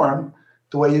of corn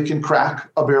the way you can crack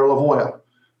a barrel of oil.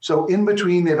 So in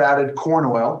between, they've added corn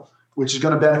oil, which is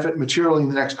going to benefit materially in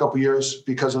the next couple of years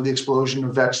because of the explosion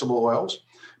of vegetable oils.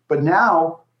 But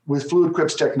now with Fluid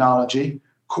Quip's technology,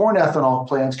 corn ethanol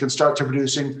plants can start to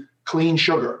producing clean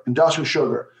sugar, industrial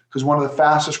sugar, because one of the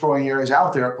fastest growing areas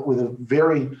out there, but with a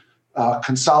very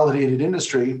consolidated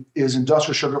industry, is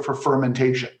industrial sugar for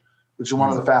fermentation, which is one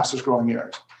of the fastest growing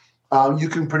areas. You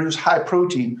can produce high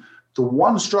protein. The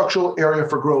one structural area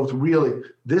for growth really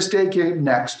this decade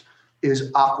next is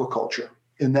aquaculture,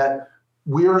 in that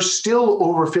we're still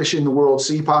overfishing the world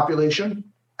sea population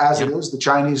as it is, the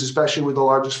Chinese especially with the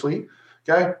largest fleet,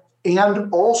 okay?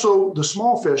 And also the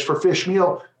small fish for fish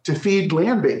meal to feed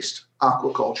land-based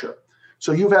aquaculture.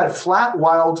 So you've had flat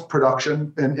wild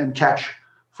production and catch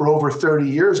for over 30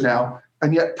 years now,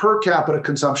 and yet per capita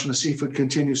consumption of seafood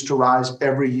continues to rise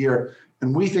every year.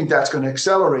 And we think that's going to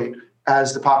accelerate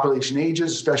as the population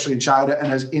ages, especially in China,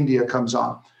 and as India comes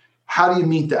on. How do you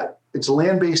meet that? It's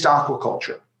land-based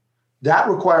aquaculture. That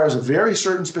requires a very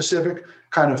certain specific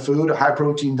kind of food, a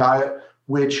high-protein diet,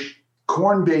 which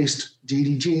corn-based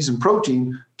DDGs and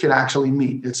protein can actually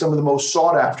meet. It's some of the most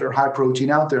sought-after high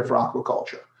protein out there for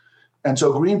aquaculture. And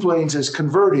so Green Plains is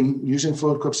converting, using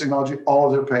Fluid Quip's technology, all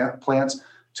of their plants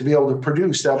to be able to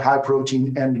produce that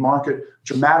high-protein end market,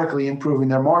 dramatically improving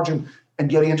their margin and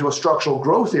getting into a structural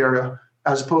growth area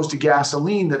as opposed to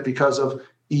gasoline that because of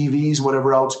EVs,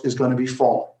 whatever else, is going to be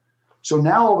falling. So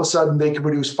now all of a sudden they can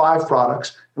produce 5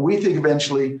 products, and we think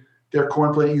eventually their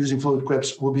corn plant using Fluid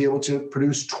Quips will be able to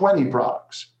produce 20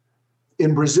 products.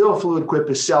 In Brazil, Fluid Quip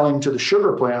is selling to the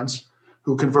sugar plants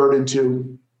who convert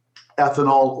into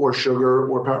ethanol or sugar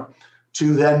or power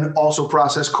to then also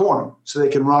process corn so they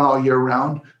can run all year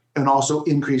round and also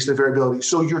increase their variability.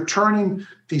 So you're turning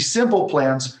these simple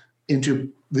plants into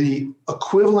the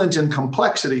equivalent in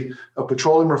complexity of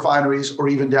petroleum refineries or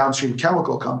even downstream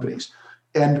chemical companies.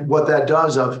 And what that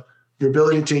does of your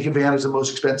ability to take advantage of the most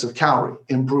expensive calorie,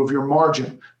 improve your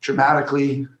margin,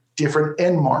 dramatically different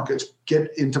end markets,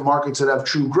 get into markets that have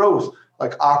true growth,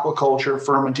 like aquaculture,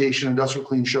 fermentation, industrial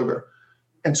clean sugar.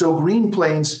 And so Green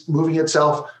Plains moving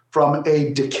itself from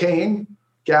a decaying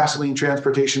gasoline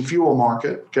transportation fuel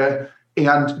market, okay,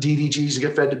 and DDGs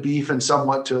get fed to beef and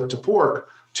somewhat to pork,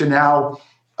 to now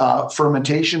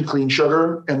fermentation, clean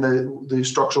sugar, and the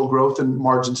structural growth and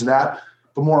margins of that.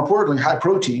 But more importantly, high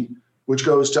protein, which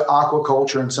goes to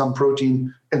aquaculture and some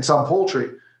protein and some poultry,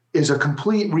 is a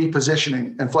complete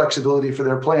repositioning and flexibility for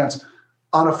their plants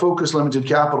on a focused, limited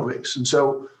capital base. And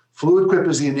so Fluid Quip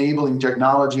is the enabling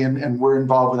technology, and we're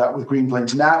involved with that with Green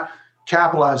Plains. And that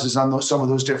capitalizes on some of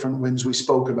those different wins we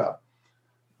spoke about.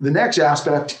 The next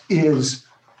aspect is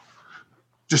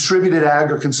distributed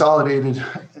ag or consolidated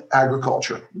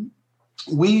agriculture.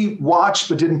 We watched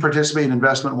but didn't participate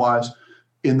investment-wise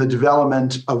in the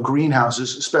development of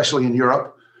greenhouses, especially in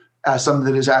Europe, as something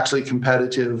that is actually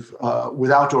competitive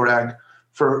with outdoor ag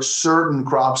for certain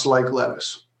crops like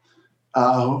lettuce.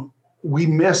 We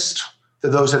missed that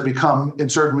those had become, in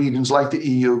certain regions like the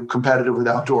EU, competitive with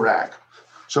outdoor ag.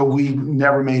 So we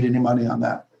never made any money on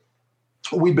that.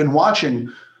 We've been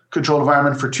watching controlled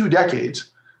environment for 2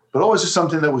 decades, but always is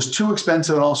something that was too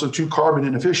expensive and also too carbon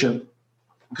inefficient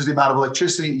because of the amount of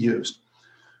electricity used.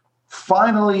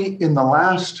 Finally, in the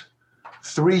last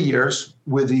 3 years,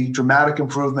 with the dramatic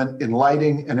improvement in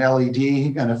lighting and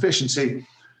LED and efficiency,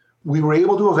 we were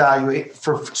able to evaluate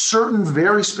for certain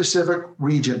very specific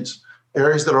regions,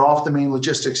 areas that are off the main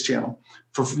logistics channel,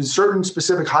 for certain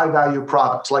specific high-value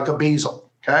products like a basil,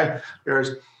 okay?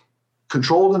 There's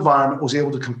controlled environment was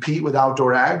able to compete with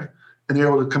outdoor ag, and they're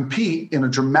able to compete in a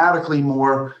dramatically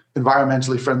more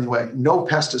environmentally friendly way. No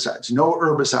pesticides, no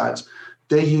herbicides.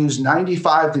 They use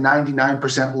 95 to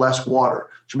 99% less water,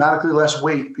 dramatically less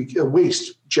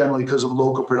waste generally because of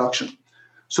local production.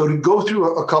 So to go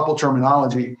through a couple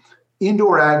terminology,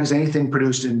 indoor ag is anything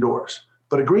produced indoors,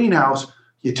 but a greenhouse,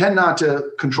 you tend not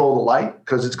to control the light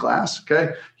because it's glass,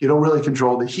 okay? You don't really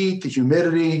control the heat, the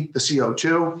humidity, the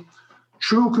CO2.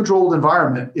 True controlled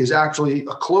environment is actually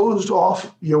a closed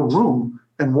off room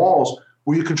and walls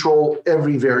where you control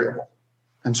every variable.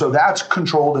 And so that's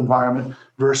controlled environment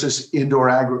versus indoor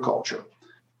agriculture.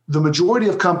 The majority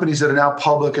of companies that are now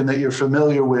public and that you're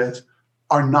familiar with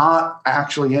are not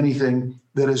actually anything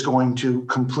that is going to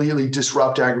completely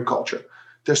disrupt agriculture.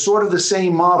 They're sort of the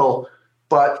same model,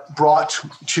 but brought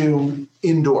to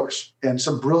indoors. And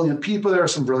some brilliant people there,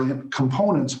 some brilliant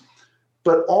components,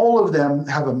 but all of them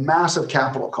have a massive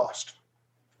capital cost.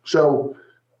 So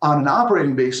on an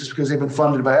operating basis, because they've been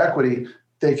funded by equity,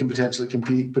 they can potentially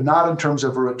compete, but not in terms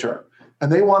of a return.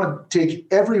 And they want to take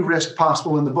every risk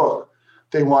possible in the book.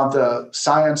 They want the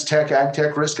science, tech, ag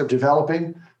tech risk of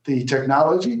developing the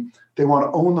technology. They want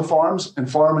to own the farms, and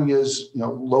farming is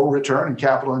low return and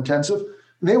capital intensive.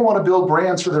 And they want to build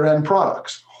brands for their end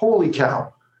products. Holy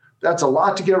cow. That's a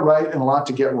lot to get right and a lot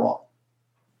to get wrong.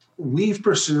 We've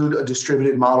pursued a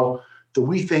distributed model that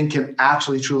we think can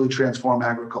actually truly transform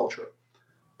agriculture.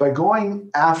 By going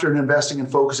after and investing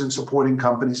and focusing and supporting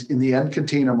companies in the end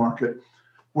container market,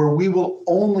 where we will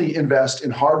only invest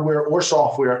in hardware or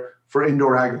software for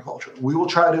indoor agriculture. We will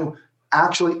try to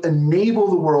actually enable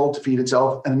the world to feed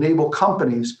itself and enable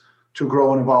companies to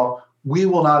grow and evolve. We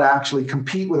will not actually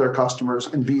compete with our customers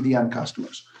and be the end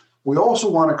customers. We also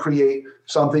want to create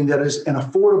something that is an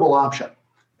affordable option.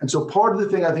 And so part of the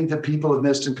thing I think that people have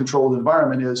missed in controlled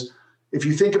environment is, if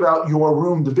you think about your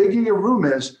room, the bigger your room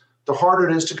is, the harder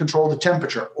it is to control the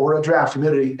temperature or a draft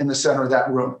humidity in the center of that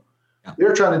room. Yeah.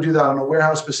 They're trying to do that on a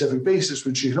warehouse-specific basis,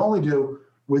 which you can only do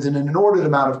with an inordinate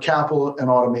amount of capital and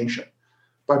automation.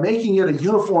 By making it a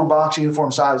uniform box,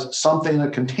 uniform size, something in a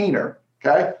container,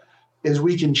 okay, is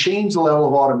we can change the level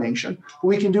of automation.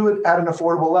 We can do it at an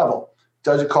affordable level.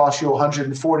 Does it cost you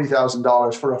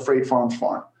 $140,000 for a Freight Farms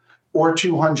farm? Or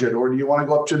 $200,000? Or do you want to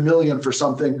go up to $1 million for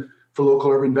something for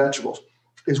local urban vegetables?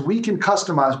 Is we can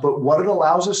customize, but what it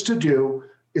allows us to do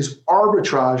is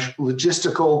arbitrage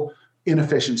logistical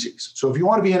inefficiencies. So if you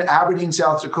want to be in Aberdeen,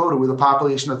 South Dakota with a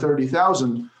population of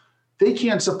 30,000, they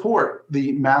can't support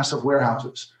the massive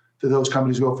warehouses that those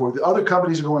companies go for. The other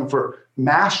companies are going for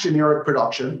mass generic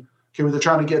production, okay, where they're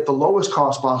trying to get the lowest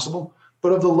cost possible,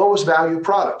 but of the lowest value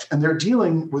product. And they're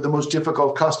dealing with the most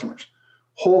difficult customers.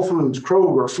 Whole Foods,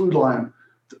 Kroger, Food Lion,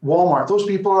 Walmart, those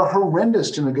people are horrendous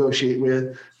to negotiate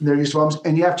with in their use farms,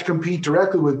 and you have to compete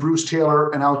directly with Bruce Taylor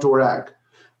and Outdoor Ag.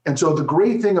 And so the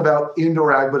great thing about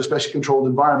indoor ag, but especially controlled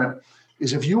environment,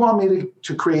 is if you want me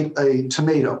to create a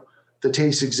tomato that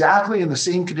tastes exactly in the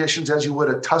same conditions as you would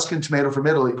a Tuscan tomato from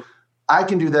Italy, I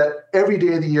can do that every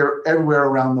day of the year, everywhere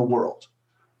around the world.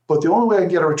 But the only way I can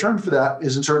get a return for that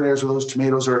is in certain areas where those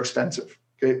tomatoes are expensive,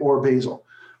 okay, or basil.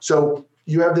 So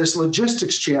you have this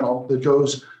logistics channel that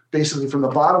goes basically from the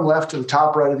bottom left to the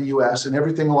top right of the US, and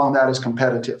everything along that is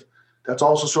competitive. That's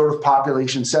also sort of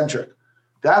population centric.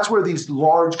 That's where these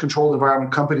large controlled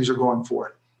environment companies are going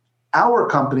for. Our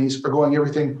companies are going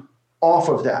everything off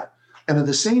of that. And at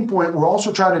the same point, we're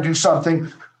also trying to do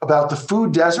something about the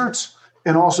food deserts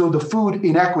and also the food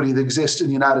inequity that exists in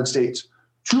the United States.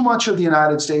 Too much of the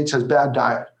United States has bad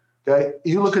diet. Okay,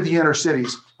 you look at the inner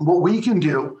cities. What we can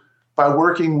do by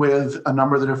working with a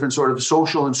number of the different sort of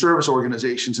social and service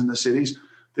organizations in the cities.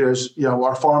 There's,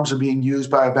 our farms are being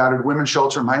used by a battered women's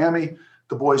shelter in Miami.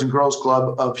 The Boys and Girls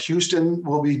Club of Houston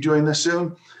will be doing this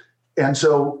soon. And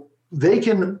so they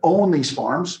can own these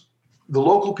farms. The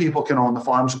local people can own the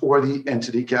farms, or the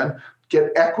entity can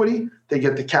get equity. They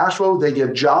get the cash flow. They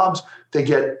get jobs. They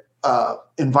get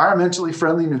environmentally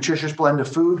friendly, nutritious blend of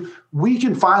food. We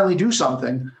can finally do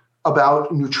something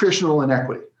about nutritional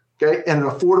inequity. Okay, at an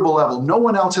affordable level. No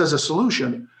one else has a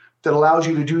solution that allows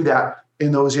you to do that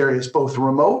in those areas, both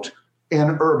remote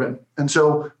and urban. And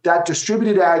so that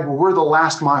distributed ag, we're the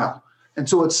last mile. And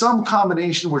so it's some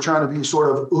combination, we're trying to be sort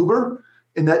of Uber,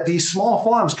 in that these small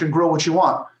farms can grow what you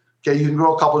want. Okay, you can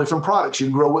grow a couple of different products. You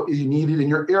can grow what you need in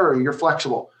your area. You're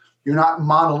flexible. You're not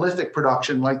monolithic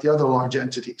production like the other large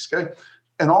entities. Okay,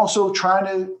 and also trying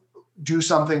to do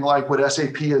something like what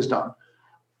SAP has done.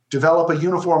 Develop a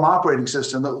uniform operating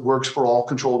system that works for all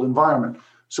controlled environment.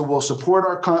 So we'll support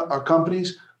our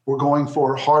companies. We're going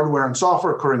for hardware and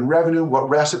software, recurring revenue, what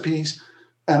recipes.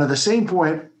 And at the same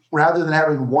point, rather than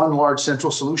having one large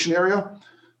central solution area,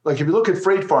 like if you look at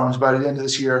Freight Farms by the end of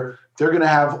this year, they're going to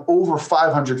have over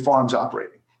 500 farms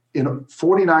operating in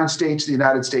 49 states of the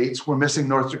United States. We're missing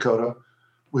North Dakota.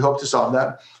 We hope to solve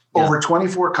that. Yeah. Over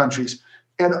 24 countries.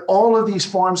 And all of these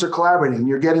farms are collaborating.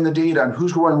 You're getting the data on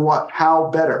who's growing what,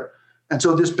 how better. And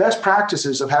so this best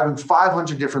practices of having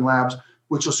 500 different labs,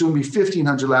 which will soon be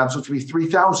 1,500 labs, which will be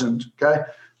 3,000, okay,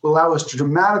 will allow us to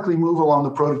dramatically move along the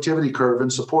productivity curve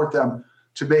and support them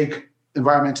to make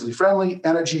environmentally friendly,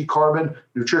 energy, carbon,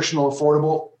 nutritional,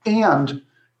 affordable, and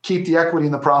keep the equity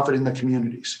and the profit in the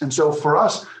communities. And so for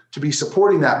us to be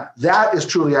supporting that, that is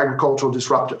truly agricultural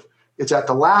disruptive. It's at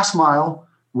the last mile,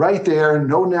 right there,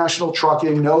 no national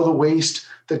trucking, no the waste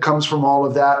that comes from all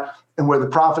of that, and where the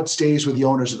profit stays with the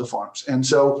owners of the farms. And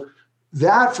so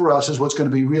that for us is what's going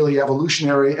to be really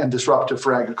evolutionary and disruptive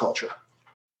for agriculture.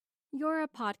 You're a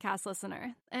podcast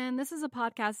listener, and this is a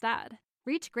podcast ad.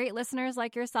 Reach great listeners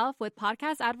like yourself with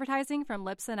podcast advertising from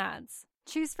Libsyn Ads.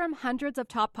 Choose from hundreds of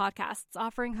top podcasts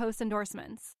offering host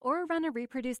endorsements, or run a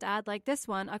reproduced ad like this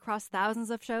one across thousands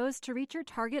of shows to reach your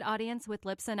target audience with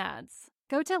Libsyn Ads.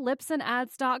 Go to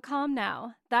libsynads.com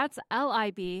now. That's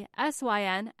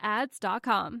LIBSYN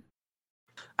ads.com.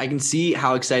 I can see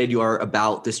how excited you are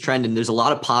about this trend, and there's a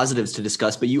lot of positives to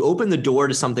discuss, but you open the door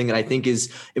to something that I think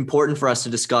is important for us to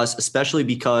discuss, especially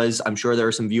because I'm sure there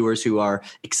are some viewers who are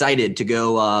excited to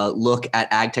go look at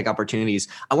ag tech opportunities.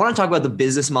 I want to talk about the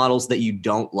business models that you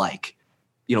don't like.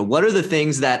 What are the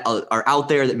things that are out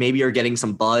there that maybe are getting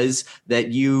some buzz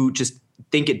that you just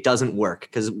think it doesn't work?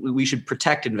 Because we should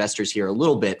protect investors here a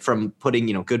little bit from putting,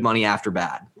 good money after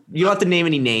bad. You don't have to name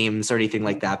any names or anything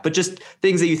like that, but just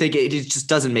things that you think it just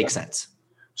doesn't make sense.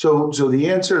 So the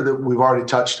answer that we've already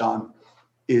touched on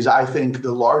is, I think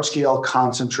the large scale,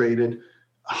 concentrated,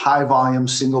 high volume,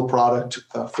 single product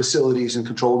facilities and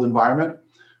controlled environment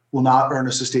will not earn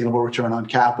a sustainable return on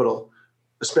capital,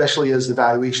 especially as the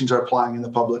valuations are applying in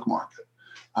the public market.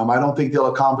 I don't think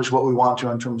they'll accomplish what we want to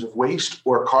in terms of waste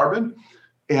or carbon.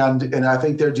 And I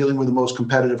think they're dealing with the most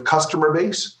competitive customer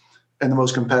base and the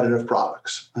most competitive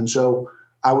products. And so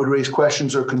I would raise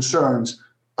questions or concerns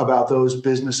about those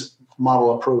business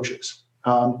model approaches.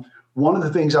 One of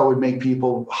the things I would make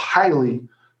people highly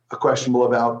questionable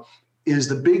about is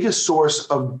the biggest source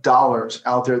of dollars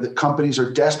out there that companies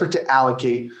are desperate to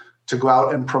allocate to go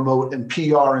out and promote and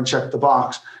PR and check the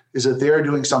box is that they're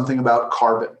doing something about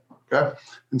carbon. Okay?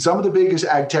 And some of the biggest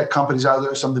ag tech companies out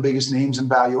there, some of the biggest names and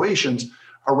valuations,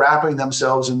 are wrapping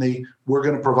themselves in we're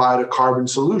going to provide a carbon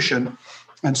solution.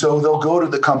 And so they'll go to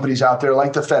the companies out there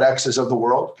like the FedExes of the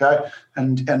world, okay?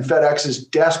 And FedEx is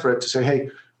desperate to say,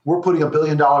 hey, we're putting $1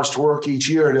 billion to work each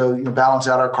year to balance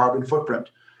out our carbon footprint.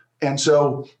 And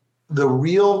so the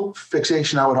real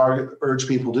fixation I would urge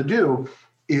people to do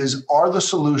is, are the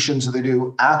solutions that they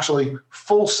do actually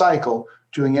full cycle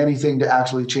doing anything to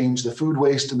actually change the food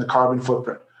waste and the carbon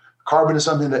footprint? Carbon is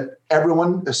something that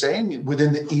everyone is saying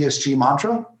within the ESG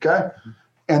mantra, okay?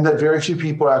 And that very few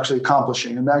people are actually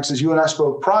accomplishing. And Max, as you and I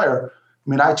spoke prior,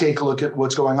 I take a look at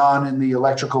what's going on in the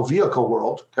electrical vehicle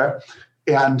world, okay?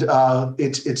 And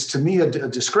it's to me a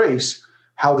disgrace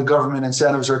how the government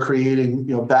incentives are creating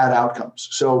bad outcomes.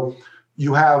 So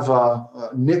you have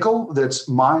nickel that's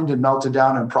mined and melted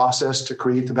down and processed to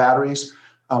create the batteries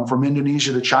from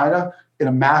Indonesia to China in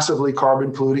a massively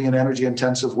carbon polluting and energy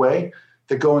intensive way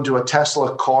that go into a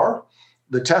Tesla car.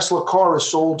 The Tesla car is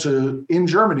sold in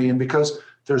Germany, and because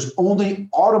there's only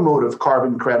automotive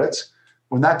carbon credits,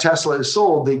 when that Tesla is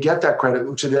sold, they get that credit,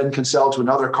 which they then can sell to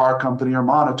another car company or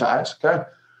monetize, okay?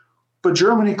 But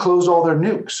Germany closed all their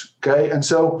nukes, okay? And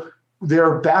so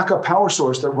their backup power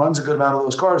source that runs a good amount of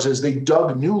those cars is they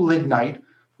dug new lignite,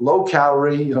 low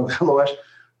calorie,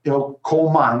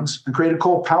 coal mines and created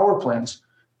coal power plants.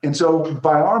 And so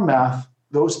by our math,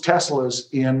 those Teslas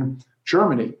in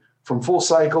Germany, from full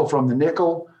cycle, from the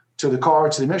nickel to the car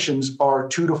to the emissions, are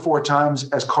 2 to 4 times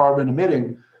as carbon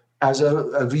emitting as a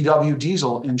VW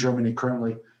diesel in Germany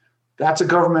currently. That's a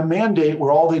government mandate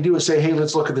where all they do is say, hey,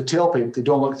 let's look at the tailpipe. They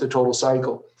don't look at the total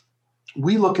cycle.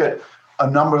 We look at a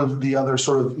number of the other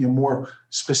sort of more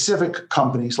specific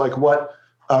companies, like what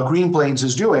Green Plains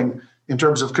is doing in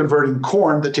terms of converting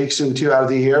corn that takes CO2 out of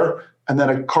the air, and then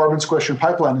a carbon sequestration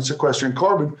pipeline and sequestering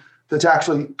carbon that's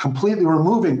actually completely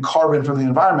removing carbon from the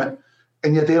environment,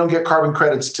 and yet they don't get carbon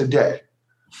credits today.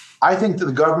 I think that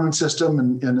the government system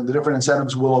and the different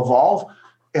incentives will evolve,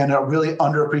 and a really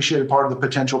underappreciated part of the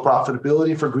potential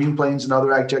profitability for Green Plains and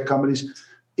other ag tech companies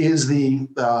is the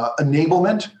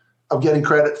enablement of getting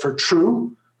credit for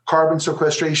true carbon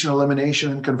sequestration,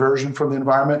 elimination, and conversion from the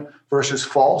environment versus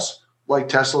false, like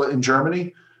Tesla in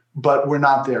Germany. But we're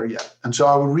not there yet. And so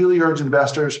I would really urge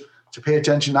investors to pay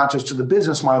attention not just to the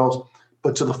business models,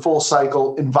 but to the full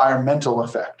cycle environmental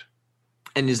effect.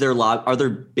 And are there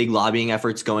big lobbying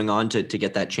efforts going on to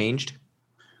get that changed?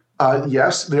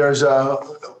 Yes, there's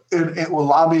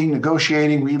lobbying,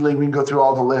 negotiating, we can go through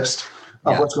all the list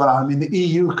of what's going on. The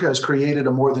EU has created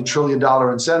a more than $1 trillion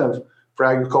incentive for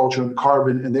agriculture and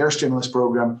carbon in their stimulus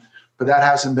program, but that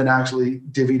hasn't been actually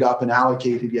divvied up and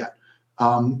allocated yet.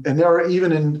 And there are,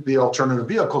 even in the alternative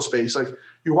vehicle space, like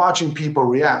you're watching people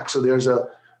react. So there's a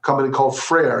company called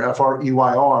Freyr,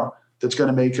 F-R-E-Y-R, that's going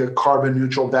to make a carbon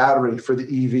neutral battery for the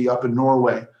EV up in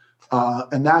Norway.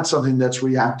 And that's something that's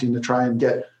reacting to try and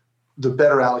get the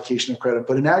better allocation of credit.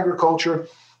 But in agriculture,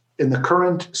 in the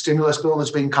current stimulus bill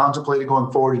that's being contemplated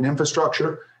going forward in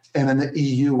infrastructure and in the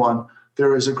EU one,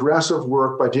 there is aggressive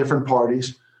work by different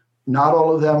parties, not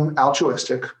all of them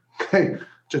altruistic, okay,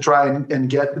 to try and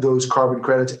get those carbon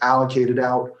credits allocated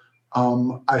out.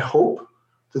 I hope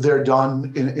that they're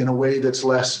done in a way that's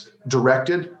less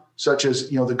directed, such as,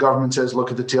 the government says, look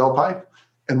at the tailpipe,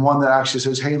 and one that actually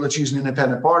says, hey, let's use an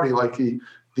independent party like the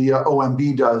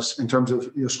OMB does in terms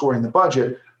of scoring the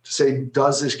budget to say,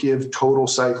 does this give total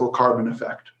cycle carbon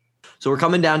effect? So we're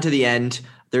coming down to the end.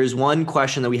 There's one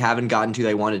question that we haven't gotten to that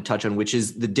I wanted to touch on, which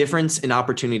is the difference in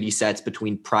opportunity sets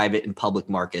between private and public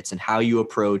markets and how you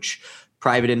approach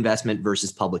private investment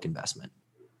versus public investment.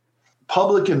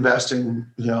 Public investing,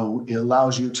 it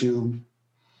allows you to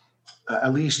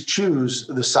at least choose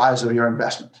the size of your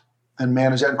investment and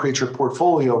manage that and create your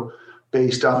portfolio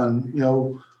based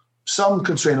on, some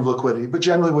constraint of liquidity, but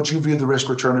generally what you view the risk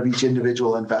return of each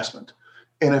individual investment.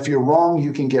 And if you're wrong,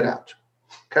 you can get out.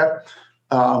 Okay.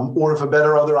 Or if a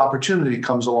better other opportunity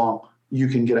comes along, you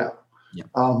can get out. Yeah.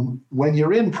 When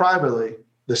you're in privately,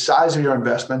 the size of your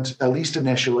investment, at least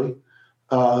initially,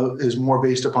 is more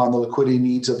based upon the liquidity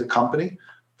needs of the company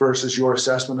versus your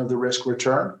assessment of the risk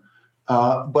return.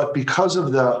 But because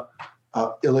of the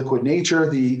illiquid nature,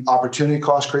 the opportunity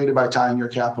cost created by tying your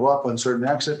capital up on certain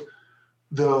exit,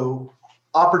 the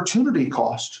opportunity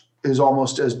cost is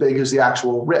almost as big as the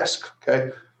actual risk. Okay.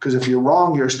 Because if you're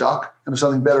wrong, you're stuck. And if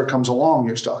something better comes along,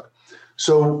 you're stuck.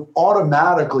 So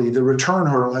automatically, the return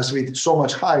hurdle has to be so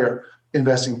much higher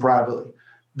investing privately.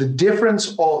 The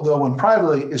difference, although in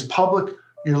privately, is public,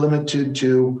 you're limited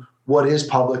to what is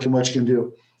public and what you can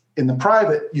do. In the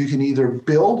private, you can either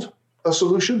build a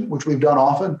solution, which we've done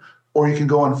often, or you can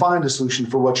go and find a solution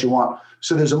for what you want.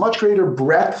 So there's a much greater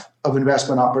breadth of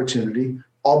investment opportunity,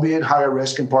 albeit higher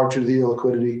risk in part due to the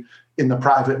illiquidity in the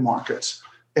private markets.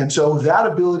 And so that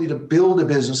ability to build a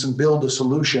business and build a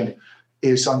solution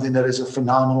is something that is a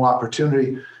phenomenal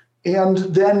opportunity. And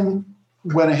then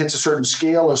when it hits a certain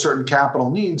scale or certain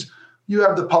capital needs, you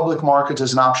have the public markets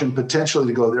as an option potentially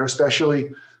to go there,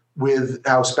 especially with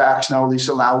how SPACs now at least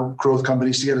allow growth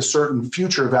companies to get a certain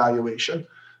future valuation.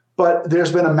 But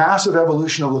there's been a massive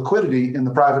evolution of liquidity in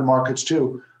the private markets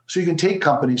too. So you can take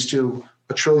companies to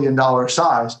 $1 trillion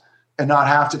size and not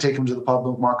have to take them to the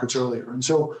public markets earlier. And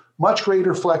so much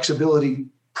greater flexibility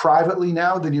privately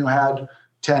now than you had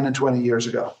 10 and 20 years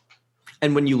ago.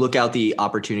 And when you look out the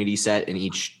opportunity set in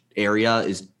each area,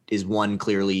 is one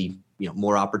clearly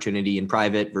more opportunity in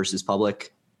private versus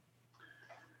public?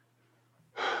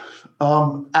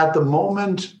 At the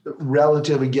moment,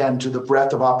 relative again to the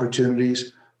breadth of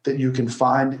opportunities that you can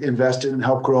find, invest in, and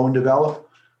help grow and develop,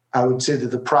 I would say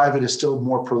that the private is still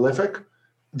more prolific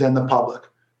than the public.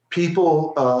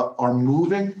 People are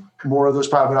moving more of those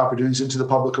private opportunities into the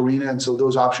public arena, and so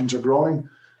those options are growing.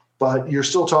 But you're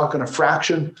still talking a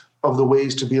fraction of the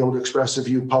ways to be able to express a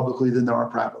view publicly than there are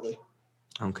privately.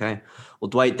 Okay. Well,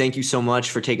 Dwight, thank you so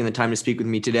much for taking the time to speak with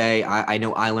me today. I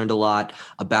know I learned a lot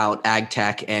about ag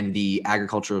tech and the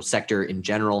agricultural sector in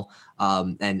general.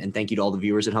 And thank you to all the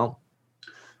viewers at home.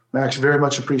 Max, very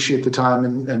much appreciate the time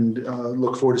and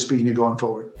look forward to speaking to you going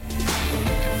forward.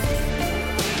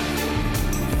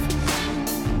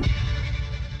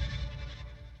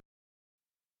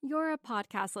 You're a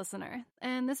podcast listener,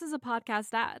 and this is a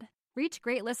podcast ad. Reach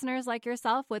great listeners like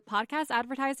yourself with podcast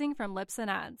advertising from Libsyn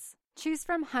Ads. Choose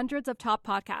from hundreds of top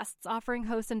podcasts offering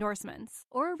host endorsements,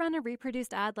 or run a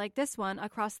reproduced ad like this one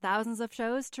across thousands of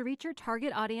shows to reach your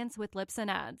target audience with Libsyn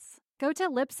Ads. Go to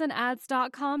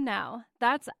libsynads.com now.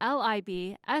 That's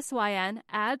LIBSYN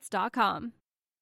ads.com.